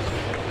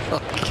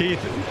 Keith,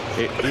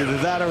 either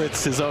that or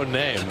it's his own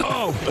name.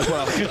 Oh,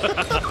 well.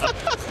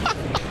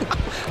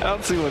 I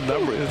don't see what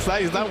number.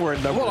 He's not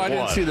wearing number Well, I one.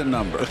 didn't see the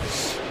number.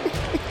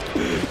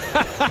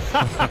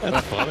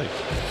 That's funny.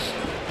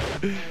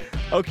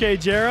 Okay,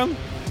 Jerem.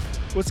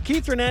 Was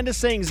Keith Hernandez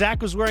saying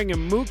Zach was wearing a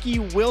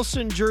Mookie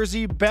Wilson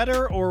jersey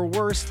better or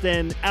worse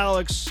than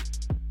Alex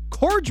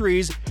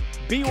Cordry's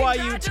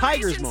BYU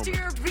Tigers moment?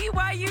 Congratulations to your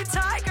BYU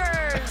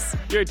Tigers.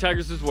 BYU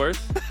Tigers is worse.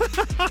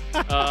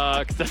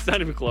 Because that's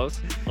not even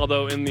close.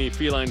 Although in the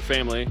feline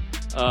family,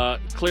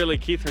 clearly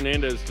Keith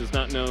Hernandez does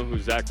not know who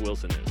Zach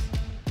Wilson is.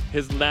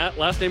 His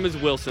last name is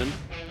Wilson.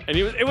 And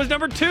it was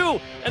number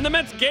 2, and the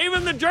Mets gave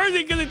him the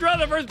jersey because he threw out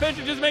the first pitch.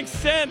 It just makes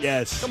sense.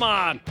 Yes. Come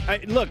on.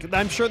 Look,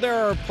 I'm sure there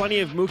are plenty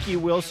of Mookie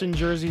Wilson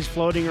jerseys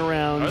floating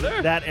around Are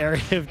there? that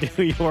area of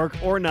New York,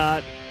 or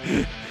not.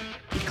 He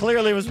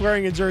clearly was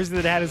wearing a jersey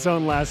that had his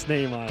own last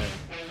name on it.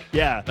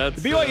 Yeah. That's,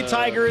 the BYU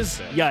Tigers,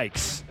 okay.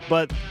 yikes.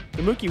 But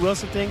the Mookie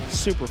Wilson thing,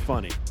 super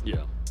funny.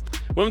 Yeah.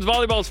 Women's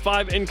volleyball's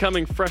 5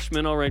 incoming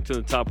freshmen all ranked in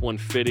the top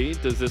 150.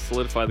 Does this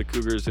solidify the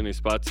Cougars in a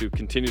spot to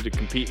continue to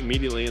compete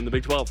immediately in the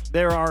Big 12?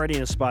 They're already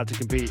in a spot to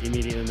compete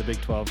immediately in the Big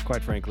 12,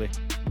 quite frankly.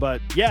 But,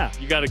 yeah.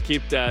 You got to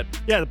keep that.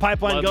 Yeah, the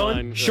pipeline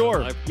going? Bloodline, Sure.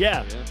 life.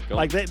 Yeah. Go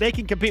Like, they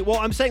can compete. Well,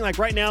 I'm saying, like,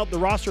 right now, the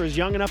roster is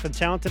young enough and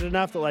talented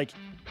enough that, like,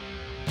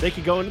 they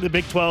could go into the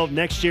Big 12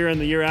 next year and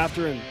the year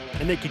after, and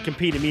they could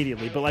compete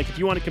immediately. But, like, if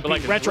you want to compete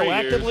like in 3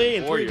 years retroactively,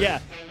 and 4 years. yeah,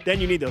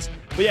 then you need those.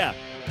 But, yeah,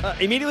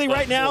 immediately Fast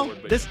right now,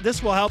 forward, but-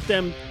 this will help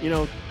them,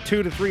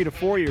 2 to 3 to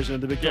 4 years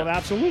into the Big 12. Yeah.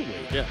 Absolutely.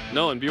 Yeah.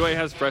 No, and BYU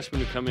has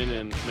freshmen who come in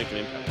and make an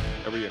impact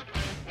every year.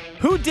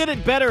 Who did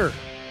it better,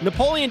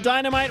 Napoleon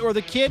Dynamite or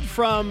the kid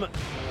from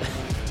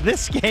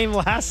this game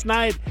last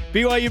night?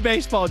 BYU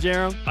baseball,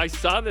 Jerem. I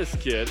saw this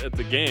kid at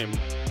the game,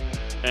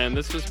 and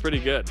this was pretty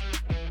good.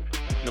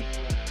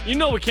 You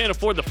know we can't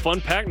afford the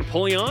fun pack,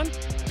 Napoleon.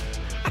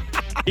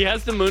 He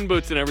has the moon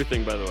boots and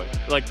everything, by the way.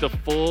 Like the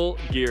full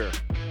gear.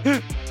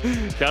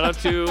 Shout out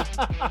to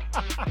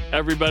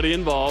everybody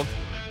involved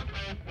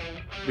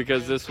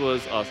because this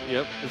was awesome.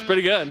 Yep, it's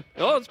pretty good.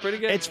 Oh, it's pretty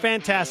good. It's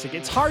fantastic.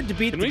 It's hard to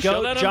beat Can the we show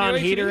GOAT, that on John BYU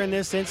Heater, TV? in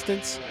this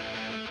instance.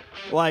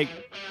 Like,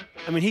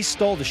 I mean, he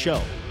stole the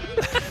show.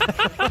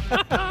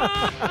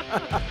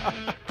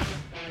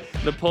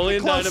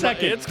 Napoleon Close Dynamite.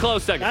 second. It's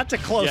close second. That's a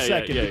close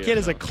second. The kid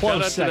is a close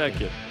Shout out second. to that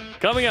kid.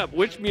 Coming up,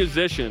 which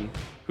musician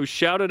who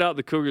shouted out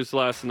the Cougars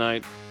last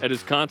night at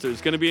his concert is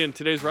going to be in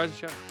today's Rise and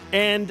Shout?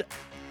 And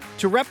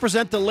to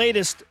represent the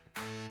latest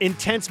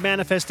intense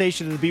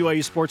manifestation of the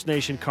BYU Sports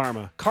Nation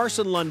karma,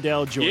 Carson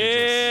Lundell joins us.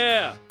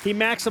 Yeah. He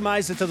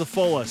maximized it to the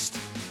fullest,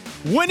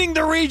 winning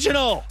the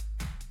regional.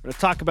 We're going to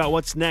talk about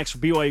what's next for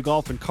BYU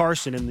Golf and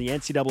Carson in the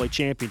NCAA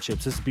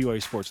championships. This is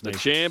BYU Sports The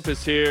Nation. champ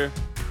is here.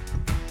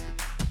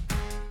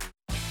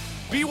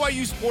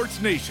 BYU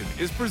Sports Nation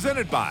is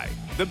presented by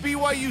The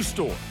BYU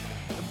Store,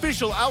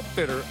 official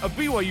outfitter of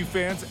BYU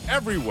fans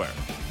everywhere.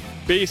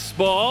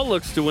 Baseball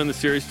looks to win the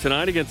series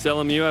tonight against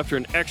LMU after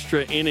an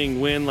extra inning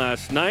win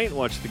last night.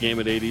 Watch the game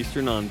at 8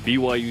 Eastern on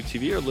BYU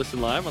TV or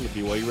listen live on the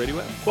BYU Radio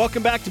app.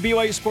 Welcome back to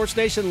BYU Sports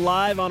Nation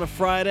live on a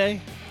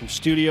Friday from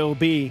Studio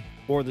B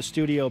or the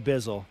Studio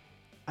Bizzle.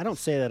 I don't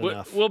say that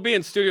enough. We'll be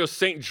in Studio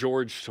St.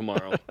 George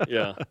tomorrow.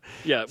 Yeah.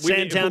 Yeah.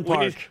 Sandtown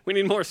Park. We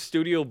need more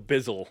Studio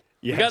Bizzle.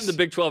 Yes. We got in the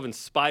Big 12 in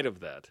spite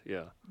of that.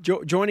 Yeah.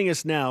 Joining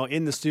us now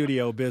in the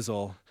Studio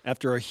Bizzle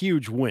after a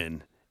huge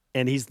win,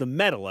 and he's the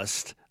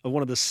medalist of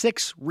one of the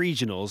 6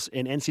 regionals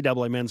in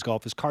NCAA men's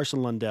golf, is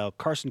Carson Lundell.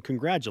 Carson,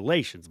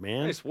 congratulations,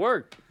 man. Nice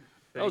work.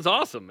 That was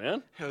awesome,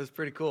 man. It was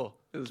pretty cool.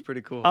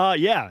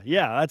 Yeah,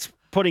 that's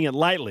putting it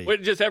lightly.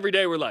 Wait, just every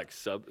day we're like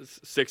sub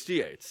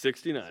 68,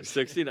 69,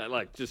 69,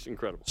 like just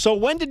incredible. So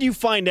when did you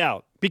find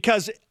out?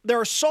 Because there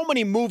are so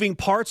many moving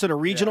parts in a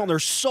regional.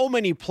 There's so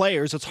many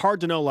players. It's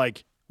hard to know,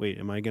 like, wait,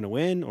 am I going to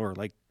win? Or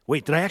like,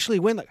 wait, did I actually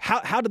win? Like,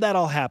 how did that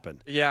all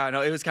happen? Yeah,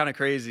 no, it was kind of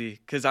crazy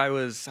because I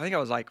think I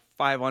was like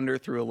 5 under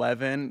through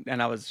 11,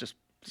 and I was just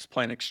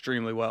playing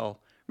extremely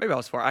well. Maybe I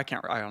was 4. I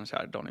honestly,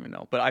 I don't even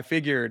know. But I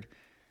figured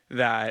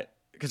that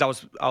because I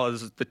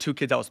was the 2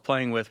 kids I was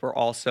playing with were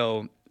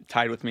also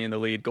tied with me in the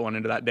lead going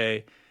into that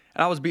day,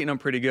 and I was beating them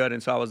pretty good.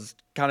 And so I was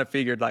kind of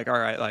figured like, all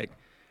right, like,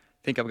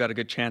 I think I've got a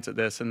good chance at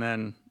this. And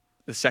then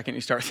the second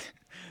you start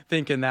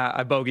thinking that,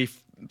 I bogey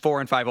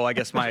 4 and 5 hole, I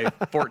guess my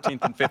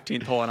 14th and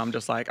 15th hole, and I'm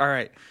just like, all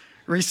right,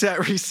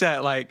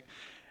 reset, like,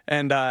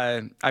 and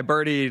I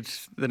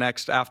birdied the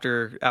next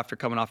after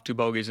coming off 2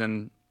 bogeys,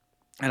 and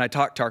I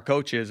talked to our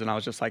coaches, and I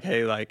was just like,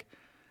 hey, like,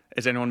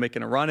 is anyone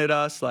making a run at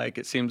us? Like,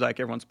 it seems like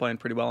everyone's playing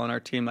pretty well on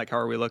our team. Like, how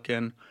are we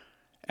looking?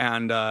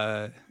 and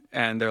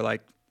they're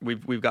like,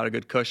 we've got a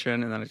good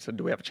cushion. And then I said,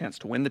 do we have a chance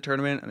to win the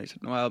tournament? And they said,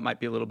 well, it might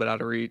be a little bit out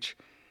of reach.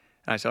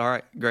 And I said, all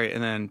right, great.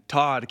 And then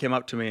Todd came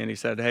up to me and he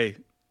said, hey,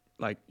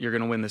 like, you're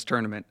going to win this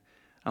tournament.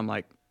 I'm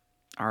like,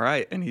 all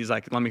right. And he's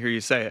like, let me hear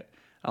you say it.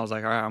 I was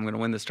like, all right, I'm going to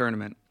win this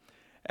tournament.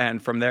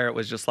 And from there, it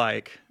was just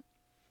like,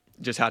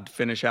 just had to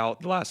finish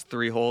out the last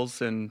 3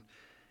 holes and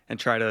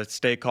try to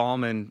stay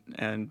calm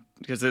and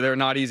because they're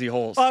not easy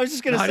holes. I was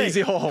just going to say,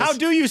 easy holes. How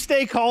do you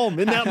stay calm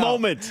in that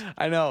moment?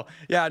 I know.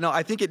 Yeah, no,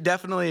 I think it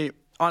definitely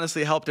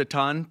honestly helped a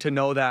ton to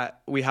know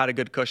that we had a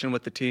good cushion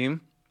with the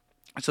team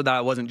so that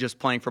I wasn't just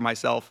playing for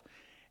myself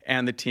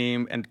and the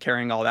team and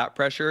carrying all that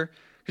pressure.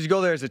 Because you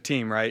go there as a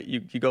team, right? You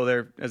go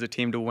there as a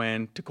team to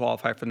win, to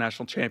qualify for the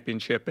national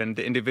championship, and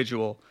the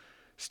individual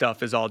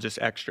stuff is all just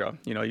extra.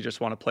 You know, you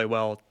just want to play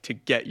well to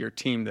get your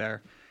team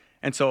there.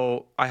 And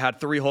so I had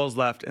 3 holes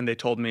left, and they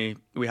told me,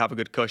 we have a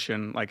good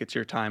cushion, like it's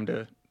your time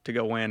to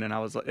go win. And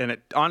and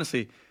it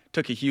honestly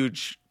took a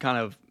huge kind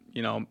of,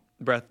 you know,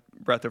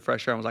 breath of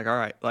fresh air. I was like, all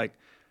right, like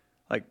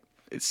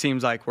it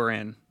seems like we're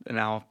in, and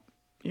now,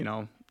 you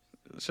know,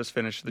 let's just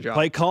finish the job.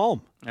 Play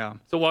calm. Yeah.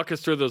 So walk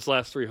us through those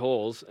last 3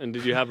 holes. And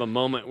did you have a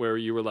moment where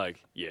you were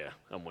like, yeah,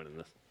 I'm winning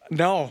this?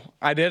 No,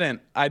 I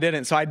didn't.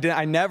 So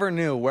I never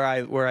knew where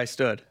I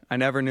stood. I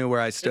never knew where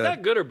I stood. Is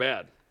that good or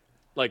bad?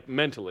 Like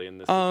mentally in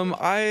this?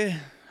 I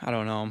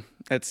don't know.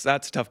 That's a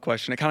tough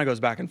question. It kind of goes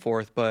back and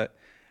forth, but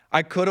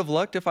I could have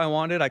looked if I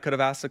wanted. I could have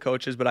asked the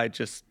coaches, but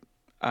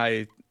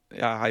I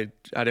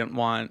didn't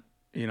want,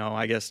 you know,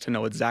 I guess to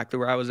know exactly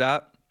where I was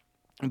at.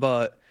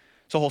 But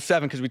so hole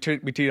 7, because we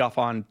teed off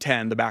on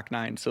 10, the back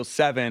 9. So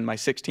 7, my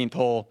 16th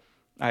hole,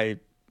 I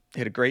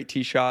hit a great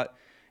tee shot,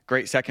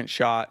 great second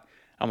shot.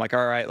 I'm like,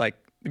 all right, like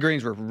the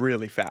greens were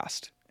really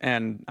fast.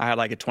 And I had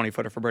like a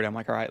 20-footer for birdie. I'm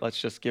like, all right, let's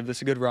just give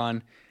this a good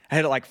run. I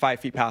hit it like 5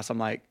 feet past. I'm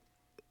like,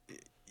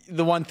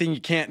 the one thing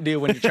you can't do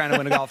when you're trying to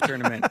win a golf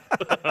tournament,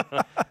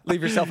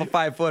 leave yourself a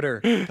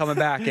 5-footer coming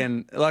back.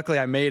 And luckily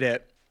I made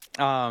it.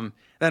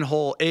 Then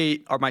hole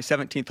 8, or my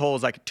 17th hole,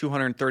 is like a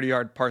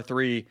 230-yard par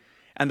 3,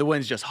 and the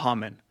wind's just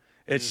humming.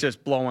 It's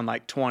just blowing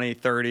like 20,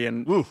 30,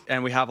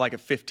 and we have like a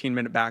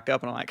 15-minute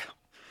backup, and I'm like,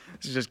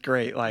 this is just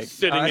great. Like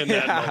sitting in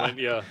that moment,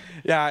 yeah.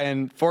 Yeah,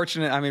 and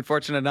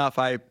fortunate enough,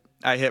 I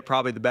hit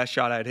probably the best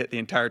shot I'd hit the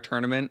entire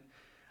tournament.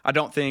 I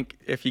don't think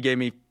if you gave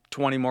me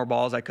 20 more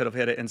balls, I could have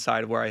hit it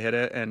inside of where I hit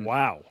it. And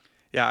wow.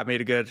 Yeah, I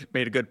made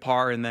a good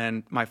par, and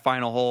then my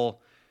final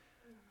hole,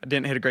 I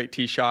didn't hit a great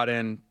tee shot,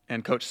 and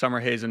Coach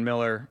Summerhays and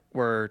Miller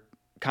were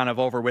kind of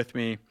over with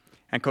me,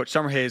 and Coach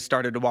Summerhays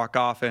started to walk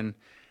off, and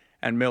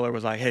Miller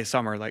was like, hey,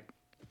 Summer, like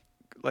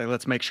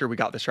let's make sure we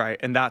got this right.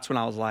 And that's when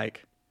I was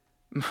like,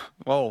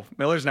 whoa,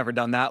 Miller's never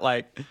done that.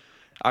 Like,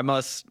 I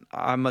must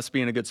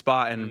be in a good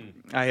spot. And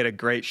I hit a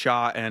great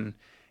shot and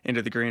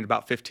into the green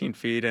about 15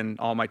 feet, and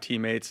all my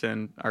teammates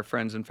and our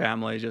friends and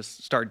family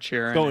just started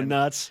cheering. Going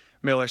nuts.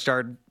 Miller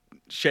started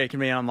shaking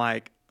me, and I'm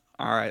like,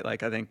 all right,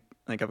 like I think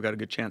I've got a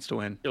good chance to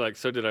win. You're like,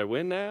 so did I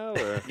win now?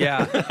 Or?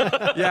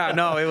 Yeah. Yeah,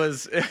 no, it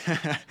was.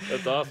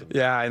 That's awesome.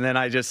 Yeah, and then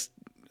I just,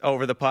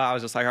 over the putt, I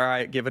was just like, all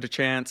right, give it a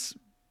chance.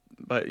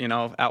 But, you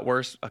know, at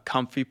worst, a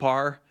comfy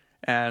par.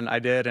 And I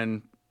did,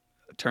 and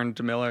turned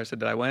to Miller. I said,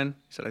 did I win?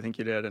 He said, I think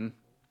you did. And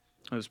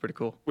it was pretty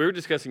cool. We were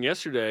discussing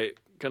yesterday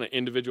kind of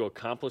individual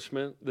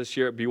accomplishment this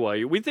year at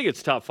BYU. We think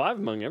it's top 5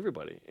 among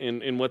everybody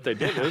in what they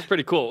did. It was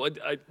pretty cool.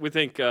 We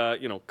think,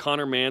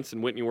 Connor Mance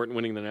and Whitney Wharton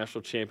winning the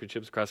national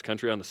championships across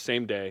country on the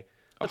same day.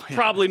 That's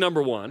probably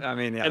number 1. I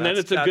mean, yeah, and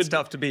that's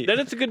tough to beat. Then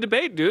it's a good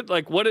debate, dude.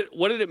 Like, what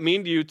did it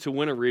mean to you to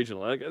win a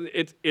regional? Like,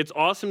 it's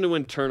awesome to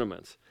win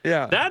tournaments.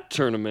 Yeah. That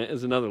tournament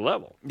is another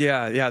level.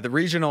 Yeah. The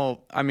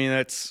regional, I mean,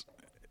 it's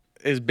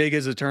as big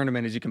as a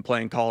tournament as you can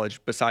play in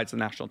college besides the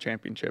national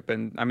championship.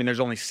 And, I mean, there's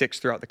only 6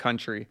 throughout the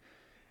country.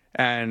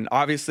 And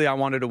obviously I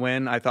wanted to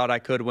win. I thought I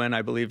could win.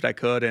 I believed I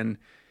could. And,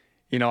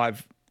 you know,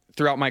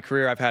 throughout my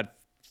career, I've had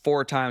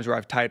 4 times where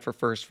I've tied for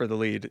first for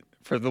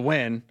the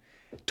win.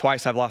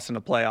 Twice I've lost in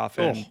a playoff,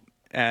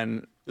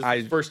 and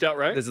this is first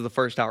outright? This is the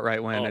first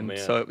outright win, and man.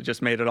 so it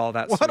just made it all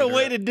that. What a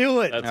way to do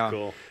it! That's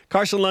cool.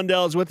 Carson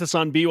Lundell is with us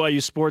on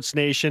BYU Sports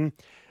Nation.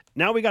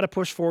 Now we got to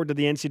push forward to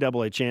the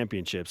NCAA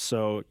championships.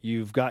 So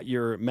you've got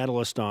your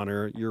medalist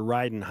honor, you're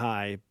riding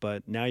high,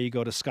 but now you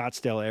go to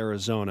Scottsdale,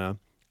 Arizona.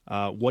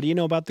 What do you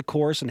know about the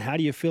course, and how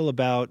do you feel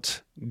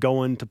about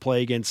going to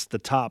play against the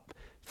top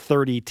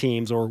 30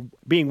 teams, or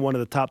being one of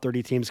the top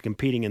 30 teams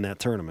competing in that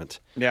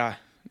tournament? Yeah.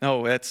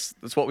 No, that's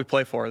what we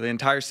play for the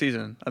entire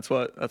season. That's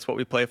what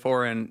we play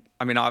for. And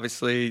I mean,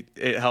 obviously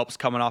it helps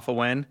coming off a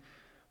win,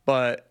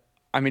 but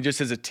I mean, just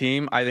as a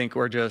team, I think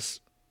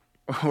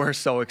we're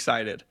so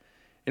excited.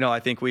 You know, I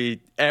think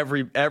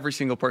every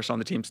single person on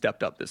the team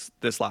stepped up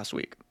this last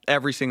week,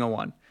 every single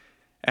one.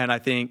 And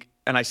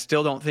I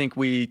still don't think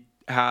we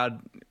had,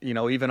 you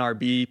know, even our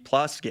B+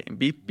 game,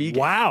 B game.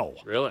 Wow.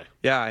 Really?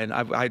 Yeah. And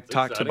I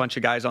talked to a bunch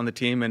of guys on the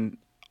team, and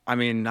I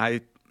mean,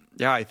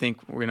 I think,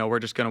 you know, we're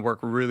just going to work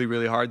really,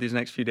 really hard these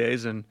next few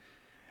days. And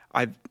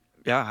I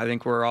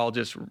think we're all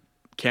just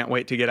can't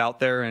wait to get out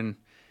there and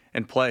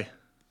play.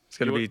 It's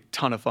going to be a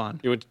ton of fun.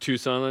 You went to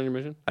Tucson on your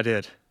mission? I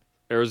did.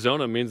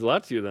 Arizona means a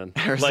lot to you then.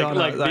 Arizona,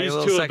 like like these a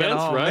little two second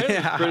events, home. right?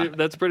 Yeah.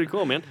 That's pretty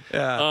cool, man.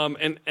 Yeah.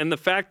 And the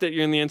fact that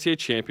you're in the NCAA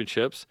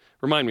championships,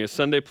 remind me, a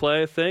Sunday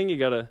play thing, you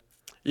got to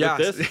Yeah.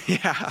 this?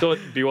 Yeah. So at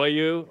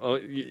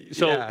BYU,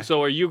 Yeah.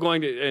 so are you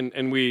going to,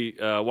 and we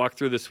walked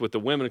through this with the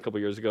women a couple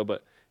years ago,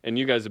 and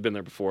you guys have been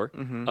there before.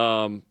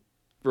 Mm-hmm.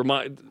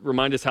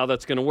 Remind us how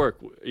that's going to work.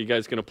 Are you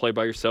guys going to play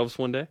by yourselves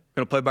one day?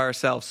 Gonna play by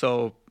ourselves.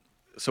 So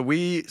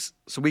we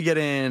get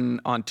in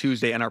on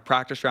Tuesday, and our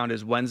practice round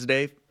is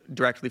Wednesday,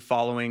 directly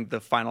following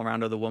the final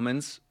round of the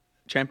women's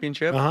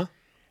championship.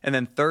 And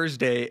then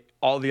Thursday,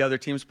 all the other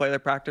teams play their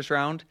practice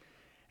round,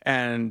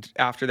 and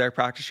after their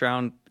practice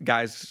round,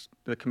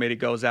 the committee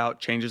goes out,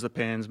 changes the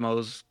pins,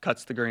 mows,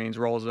 cuts the greens,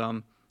 rolls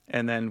them,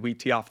 and then we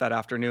tee off that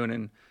afternoon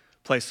and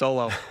play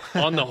solo.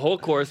 On the whole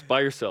course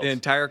by yourselves? The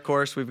entire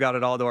course, we've got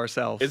it all to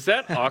ourselves. Is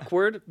that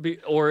awkward,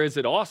 or is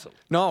it awesome?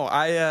 No,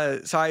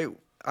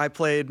 I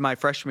played my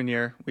freshman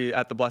year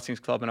at the Blessings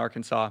Club in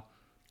Arkansas,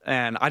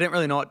 and I didn't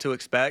really know what to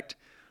expect,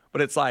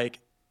 but it's like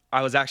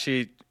I was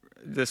actually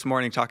this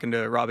morning talking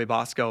to Robbie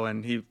Bosco,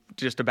 and he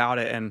just about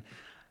it, and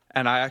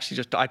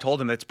I told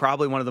him it's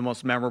probably one of the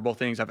most memorable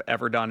things I've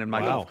ever done in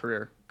my golf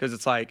career, because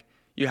it's like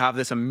you have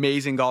this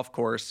amazing golf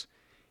course,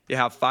 you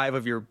have 5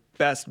 of your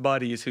best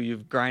buddies who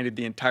you've grinded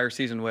the entire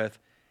season with,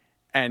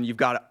 and you've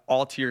got it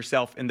all to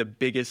yourself in the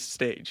biggest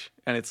stage.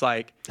 And it's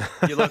like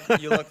you look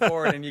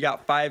forward and you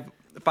got five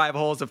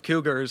holes of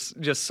Cougars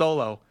just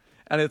solo,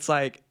 and it's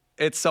like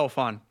it's so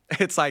fun.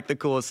 It's like the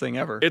coolest thing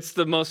ever. It's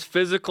the most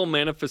physical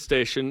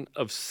manifestation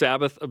of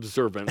Sabbath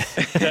observance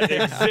that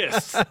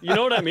exists. You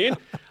know what I mean?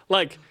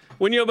 Like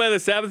when you obey the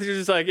Sabbath, you're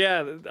just like,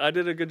 yeah, I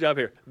did a good job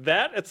here.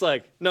 That it's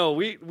like, no,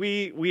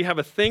 we have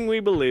a thing we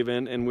believe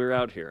in, and we're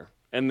out here.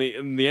 And the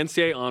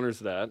NCAA honors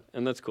that,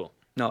 and that's cool.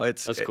 No,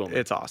 that's cool.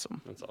 It's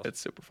awesome. That's awesome. It's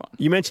super fun.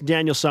 You mentioned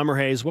Daniel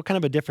Summerhays. What kind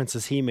of a difference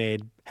has he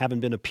made,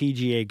 having been a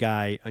PGA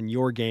guy, on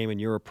your game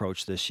and your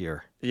approach this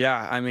year?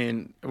 Yeah, I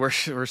mean, we're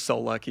so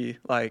lucky.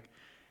 Like,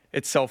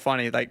 it's so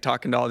funny. Like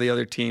talking to all the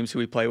other teams who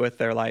we play with,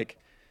 they're like,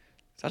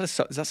 "Is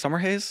that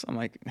Summerhays?" I'm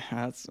like,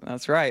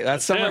 "That's right.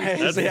 That's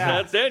Summerhays."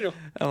 That's Daniel.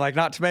 And like,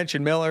 not to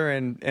mention Miller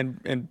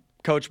and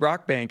Coach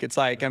Brockbank. It's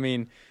like, I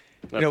mean,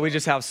 we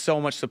just have so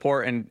much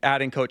support, and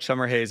adding Coach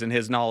Summerhays and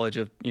his knowledge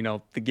of,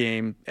 the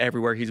game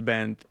everywhere he's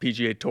been, the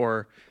PGA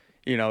Tour,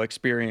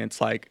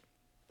 experience, like,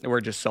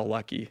 we're just so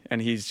lucky.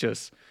 And he's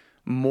just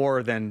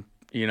more than,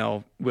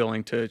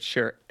 willing to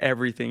share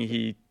everything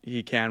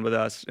he can with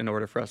us in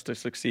order for us to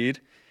succeed,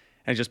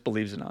 and just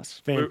believes in us.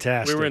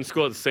 Fantastic. We were in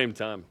school at the same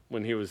time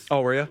when he was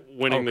were you?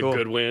 winning cool. the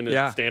good win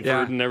at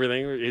Stanford and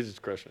everything. He's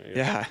just crushing it.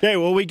 Yeah. Okay,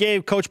 well, we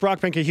gave Coach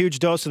Brockbank a huge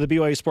dose of the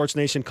BYU Sports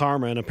Nation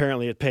karma, and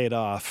apparently it paid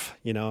off.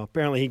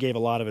 Apparently he gave a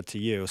lot of it to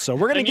you. So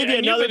we're going to give you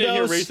another you've been dose.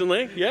 In here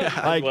recently.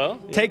 Yeah.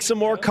 Take some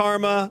more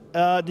karma.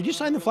 Did you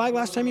sign the flag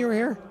last time you were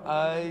here?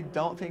 I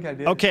don't think I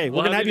did. Okay, we're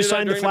going to have you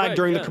sign the flag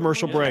during the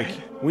commercial break.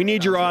 We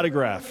need your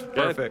autograph.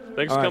 Perfect.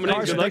 Thanks for coming in.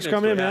 Carson, Good luck thanks for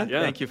coming in, next man. week.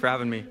 Yeah. Thank you for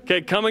having me.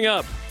 Okay, coming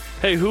up.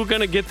 Hey, who's going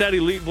to get that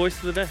elite voice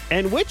of the day?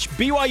 And which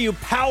BYU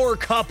power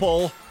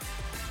couple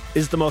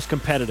is the most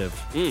competitive?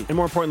 And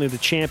more importantly, the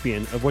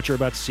champion of what you're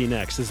about to see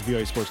next. This is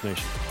BYU Sports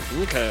Nation.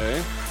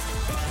 Okay.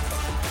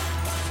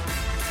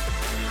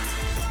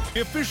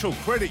 The official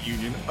credit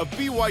union of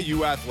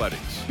BYU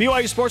Athletics.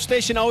 BYU Sports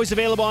Station, always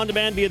available on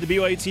demand via the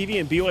BYU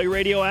TV and BYU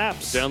radio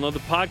apps. Download the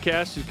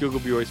podcast. Just Google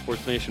BYU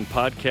Sports Nation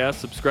podcast.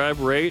 Subscribe,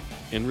 rate,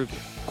 and review.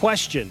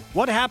 Question: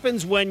 what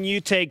happens when you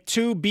take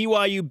 2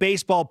 BYU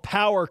baseball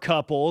power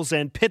couples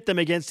and pit them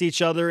against each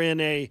other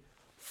in a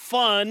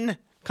fun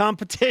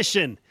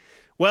competition?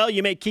 Well,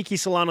 you make Kiki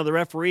Solano the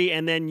referee,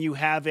 and then you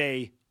have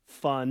a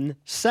fun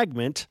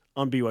segment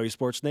on BYU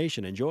Sports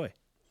Nation. Enjoy.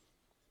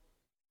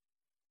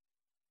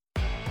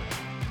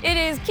 It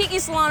is Kiki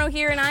Solano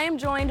here, and I am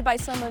joined by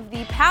some of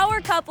the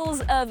power couples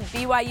of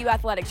BYU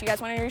Athletics. You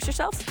guys want to introduce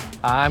yourselves?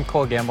 I'm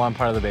Cole Gamble. I'm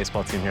part of the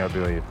baseball team here at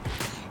BYU.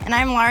 And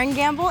I'm Lauren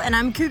Gamble, and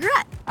I'm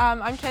Cougarette.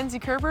 I'm Kenzie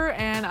Kerber,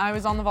 and I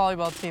was on the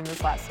volleyball team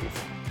this last season.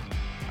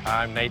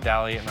 I'm Nate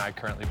Daly, and I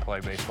currently play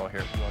baseball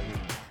here at BYU.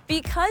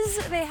 Because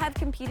they have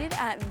competed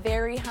at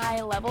very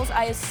high levels,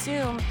 I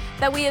assume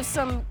that we have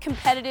some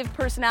competitive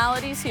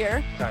personalities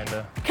here.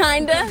 Kinda.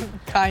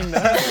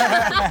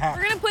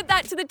 We're going to put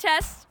that to the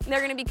test. They're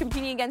going to be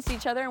competing against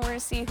each other, and we're going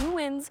to see who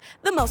wins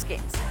the most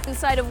games.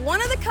 Inside of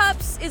one of the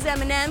cups is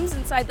M&Ms,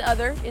 inside the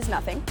other is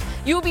nothing.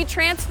 You will be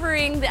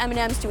transferring the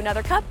M&Ms to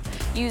another cup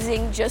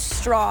using just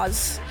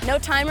straws. No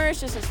timer,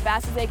 it's just as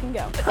fast as they can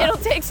go. But it'll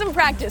take some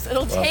practice.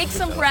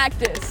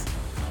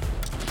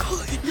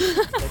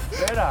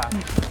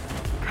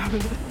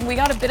 We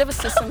got a bit of a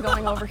system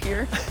going over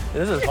here.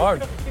 This is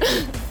hard.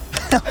 You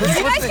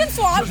guys can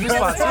swap. I'm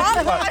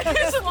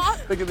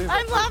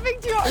laughing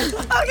too hard.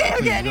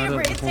 Okay, I need a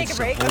break. Take a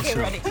break. Okay,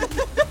 ready.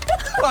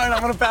 Fine, I'm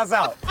gonna pass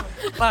out.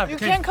 You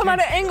can't come out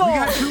of angle. We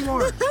got 2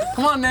 more.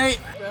 Come on, Nate.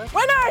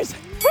 Winners!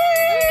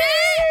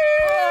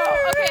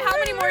 Okay, how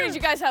many more did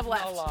you guys have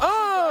left?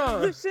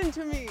 Listen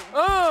to me.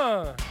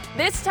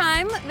 This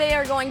time, they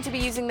are going to be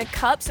using the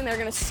cups, and they're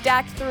going to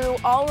stack through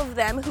all of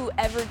them.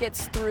 Whoever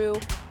gets through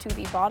to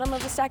the bottom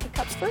of the stack of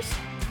cups first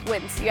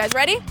wins. You guys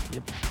ready?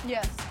 Yep.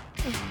 Yes.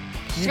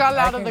 She got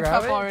out of the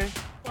cup already.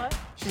 What?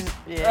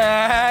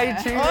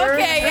 Yeah.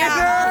 Okay,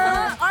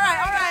 yeah. All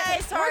right.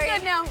 Sorry. We're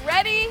good now.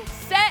 Ready,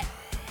 set,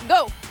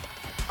 go.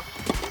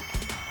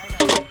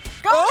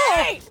 Go,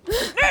 Nate!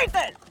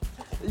 Nathan!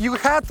 You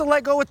have to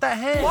let go with that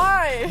hand.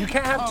 Why? You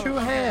can't have two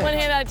hands. One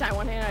hand at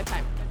a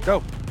time.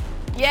 Go.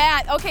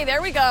 Yeah, okay,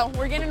 there we go.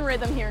 We're getting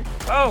rhythm here.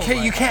 Oh.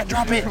 Okay, you can't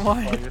drop it.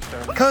 Why?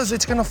 Because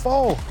it's gonna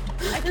fall.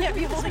 I can't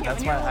be holding it.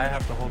 That's why I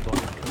have to hold on.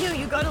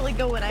 You gotta let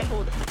go when I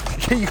hold it.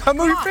 Okay, you gotta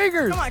move your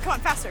fingers. Come on,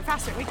 faster.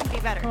 We can be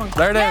better.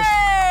 There it is.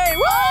 Hey!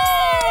 Woo!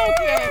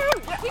 Okay.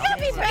 We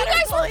gotta be better.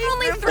 You guys were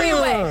only 3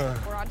 away.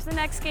 We're on to the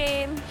next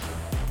game.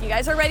 You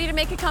guys are ready to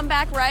make a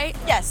comeback, right?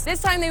 Yes.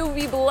 This time they will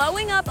be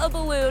blowing up a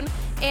balloon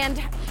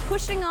and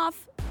pushing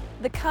off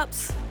the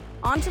cups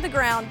onto the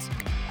ground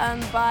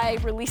by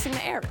releasing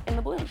the air in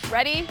the balloon.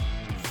 Ready,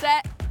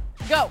 set,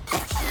 go.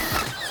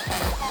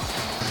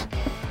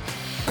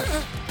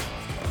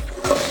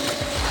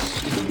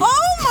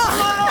 Oh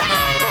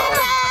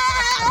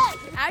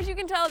my! As you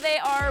can tell, they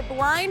are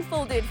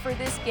blindfolded for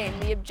this game.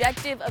 The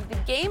objective of the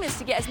game is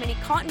to get as many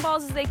cotton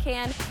balls as they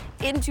can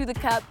into the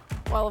cup,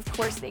 while of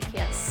course they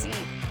can't see.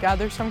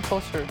 Gather some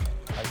closer.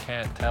 I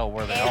can't tell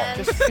where they are.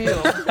 Just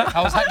feel.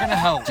 How is that gonna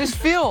help? Just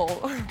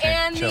feel.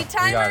 And chill. the We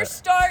got timer it.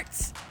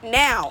 starts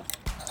now.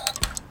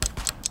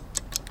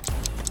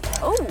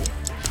 Oh,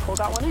 Cole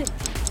got one in.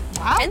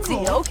 Wow, Kenzie,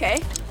 cool.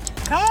 okay.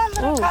 Come on,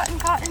 little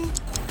cotton.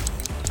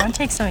 Don't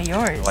take some of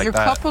yours. Like Your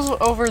that. cup was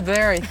over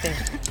there, I think.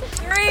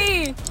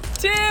 3,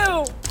 2,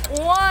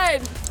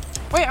 1.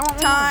 Wait, I want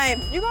Time.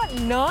 one. You got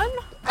none?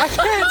 I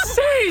can't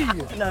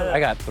see. I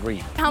got 3.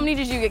 How many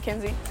did you get,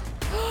 Kenzie?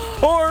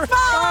 4, 5.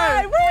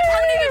 How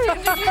many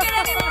did you get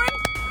any more?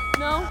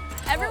 No?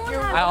 Everyone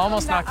had I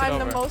almost that knocked it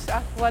I'm over. the most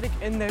athletic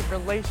in the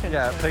relationship.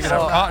 Yeah, pick it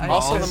So up. Cotton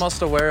also Also the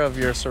most aware of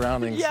your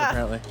surroundings,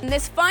 apparently. In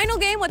this final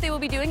game, what they will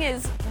be doing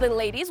is the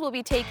ladies will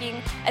be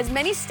taking as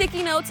many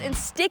sticky notes and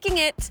sticking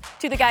it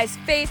to the guy's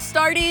face,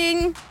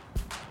 starting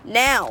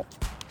now.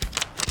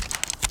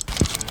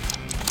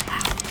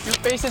 Your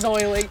face is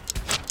oily.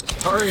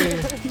 Sorry.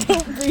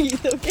 Don't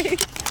breathe, okay?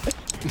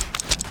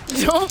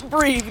 Don't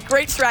breathe.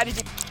 Great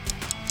strategy.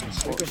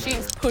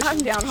 She's pushing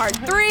down hard.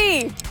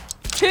 3,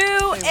 2,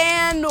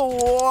 and 1.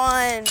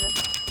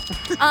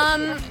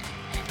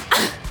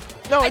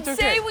 No, I'd it's okay.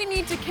 say we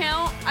need to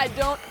count. I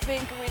don't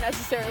think we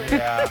necessarily.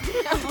 Yeah.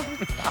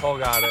 Cole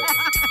got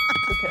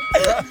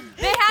it.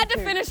 They had to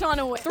finish on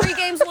a win. 3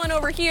 games won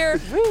over here.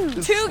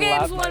 2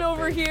 games won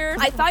over here.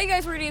 I thought you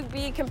guys were going to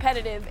be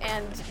competitive,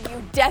 and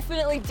you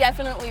definitely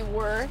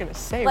were. I was gonna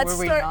say, Let's were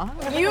we start.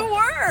 not? You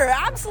were,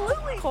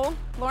 absolutely. Cole,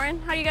 Lauren,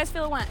 how do you guys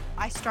feel it went?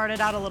 I started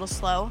out a little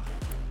slow,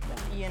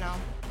 you know,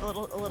 a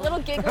little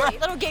giggly.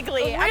 little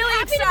giggly. Really I'm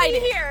happy excited.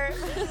 to be here.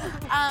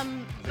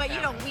 But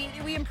you know,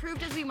 we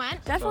improved as we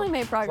went. Definitely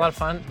made It's a lot progress. of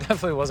fun.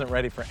 Definitely wasn't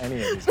ready for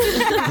any of these.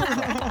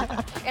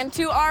 And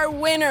to our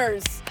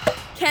winners,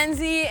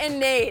 Kenzie and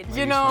Nate.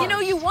 You know,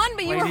 You won,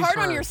 but you were Ladies hard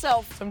on first.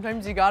 yourself.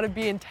 sometimes you gotta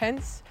be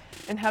intense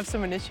and have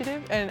some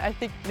initiative, and I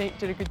think Nate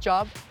did a good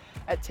job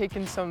at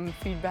taking some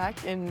feedback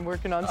and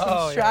working on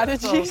some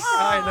strategies.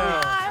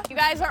 I You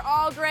guys are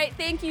all great.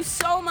 Thank you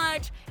so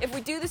much. If we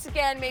do this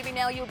again, maybe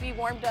now you'll be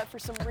warmed up for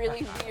some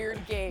really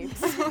weird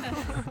games.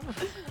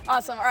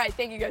 Awesome. All right.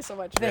 Thank you guys so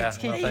much. know. Yeah,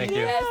 no, thank you.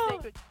 Yes,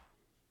 thank you.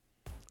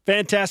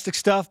 Fantastic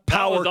stuff.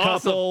 Power was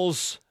awesome.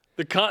 couples.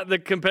 The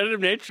competitive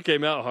nature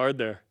came out hard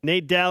there.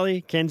 Nate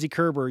Daly, Kenzie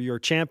Kerber, your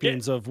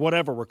champions of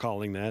whatever we're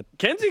calling that.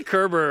 Kenzie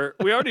Kerber,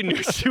 we already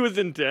knew she was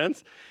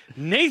intense.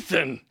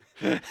 Nathan,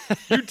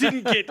 you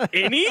didn't get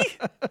any?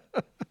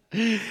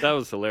 That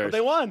was hilarious. But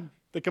they won.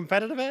 The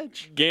competitive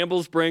edge.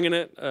 Gamble's bringing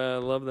it.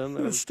 Love them. That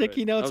The was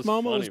sticky great. notes That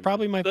moment was funny,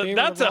 probably man. my favorite.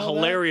 That's of a all that.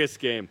 hilarious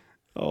game.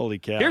 Holy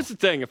cow. Here's the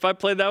thing. If I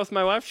played that with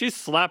my wife, she's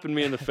slapping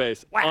me in the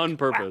face on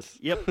purpose.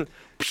 Yep.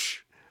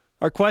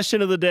 Our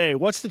question of the day: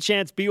 what's the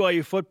chance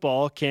BYU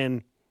football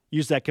can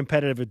use that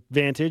competitive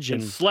advantage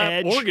and Slap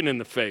edge Oregon in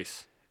the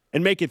face.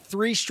 and make it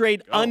 3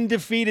 straight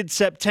undefeated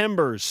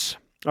Septembers?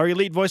 Our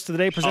elite voice of the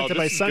day presented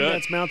by this is good.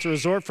 Sundance Mountain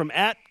Resort from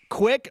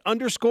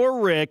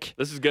 @quick_Rick.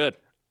 This is good.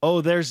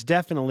 Oh, there's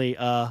definitely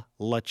a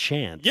La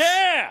Chance.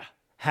 Yeah!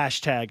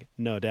 Hashtag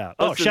no doubt.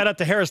 Oh, Listen. shout out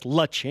to Harris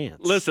La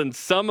Chance. Listen,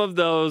 some of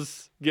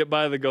those get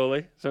by the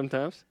goalie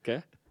sometimes.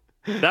 Okay.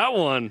 That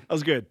one, That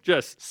was good.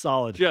 just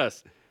Solid.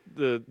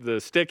 the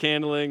stick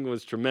handling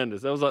was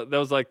tremendous. That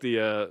was like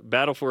the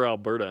battle for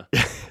Alberta.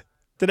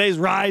 Today's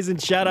Rise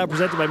and Shout Out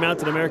presented by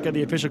Mountain America,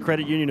 the official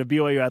credit union of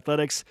BYU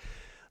Athletics.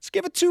 Let's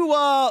give it to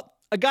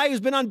a guy who's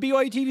been on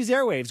BYU TV's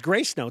airwaves,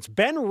 Grace Notes,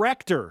 Ben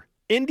Rector,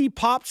 indie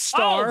pop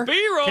star. Oh,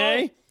 B-roll.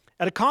 Okay,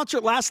 at a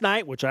concert last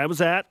night, which I was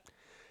at,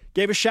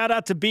 gave a shout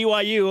out to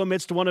BYU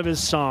amidst one of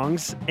his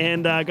songs,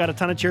 and got a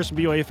ton of cheers from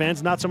BYU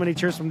fans. Not so many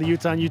cheers from the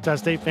Utah and Utah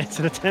State fans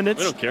in attendance.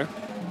 We don't care.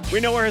 We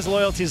know where his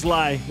loyalties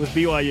lie with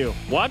BYU.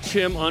 Watch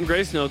him on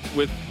Grace Notes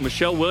with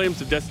Michelle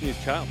Williams of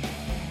Destiny's Child.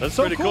 That's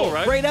so pretty cool,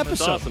 right? Great That's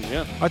episode. awesome,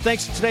 yeah. Our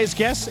thanks to today's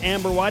guests,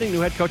 Amber Whiting, new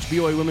head coach of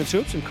BYU Women's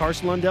Hoops, and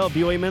Carson Lundell,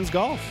 BYU Men's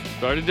Golf.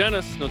 Sorry to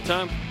Dennis, no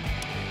time.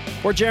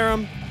 For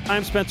Jerem,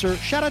 I'm Spencer.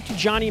 Shout out to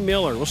Johnny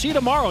Miller. We'll see you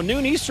tomorrow,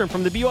 noon Eastern,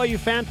 from the BYU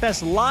Fan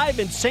Fest live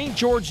in St.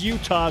 George,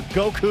 Utah.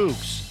 Go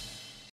Cougs.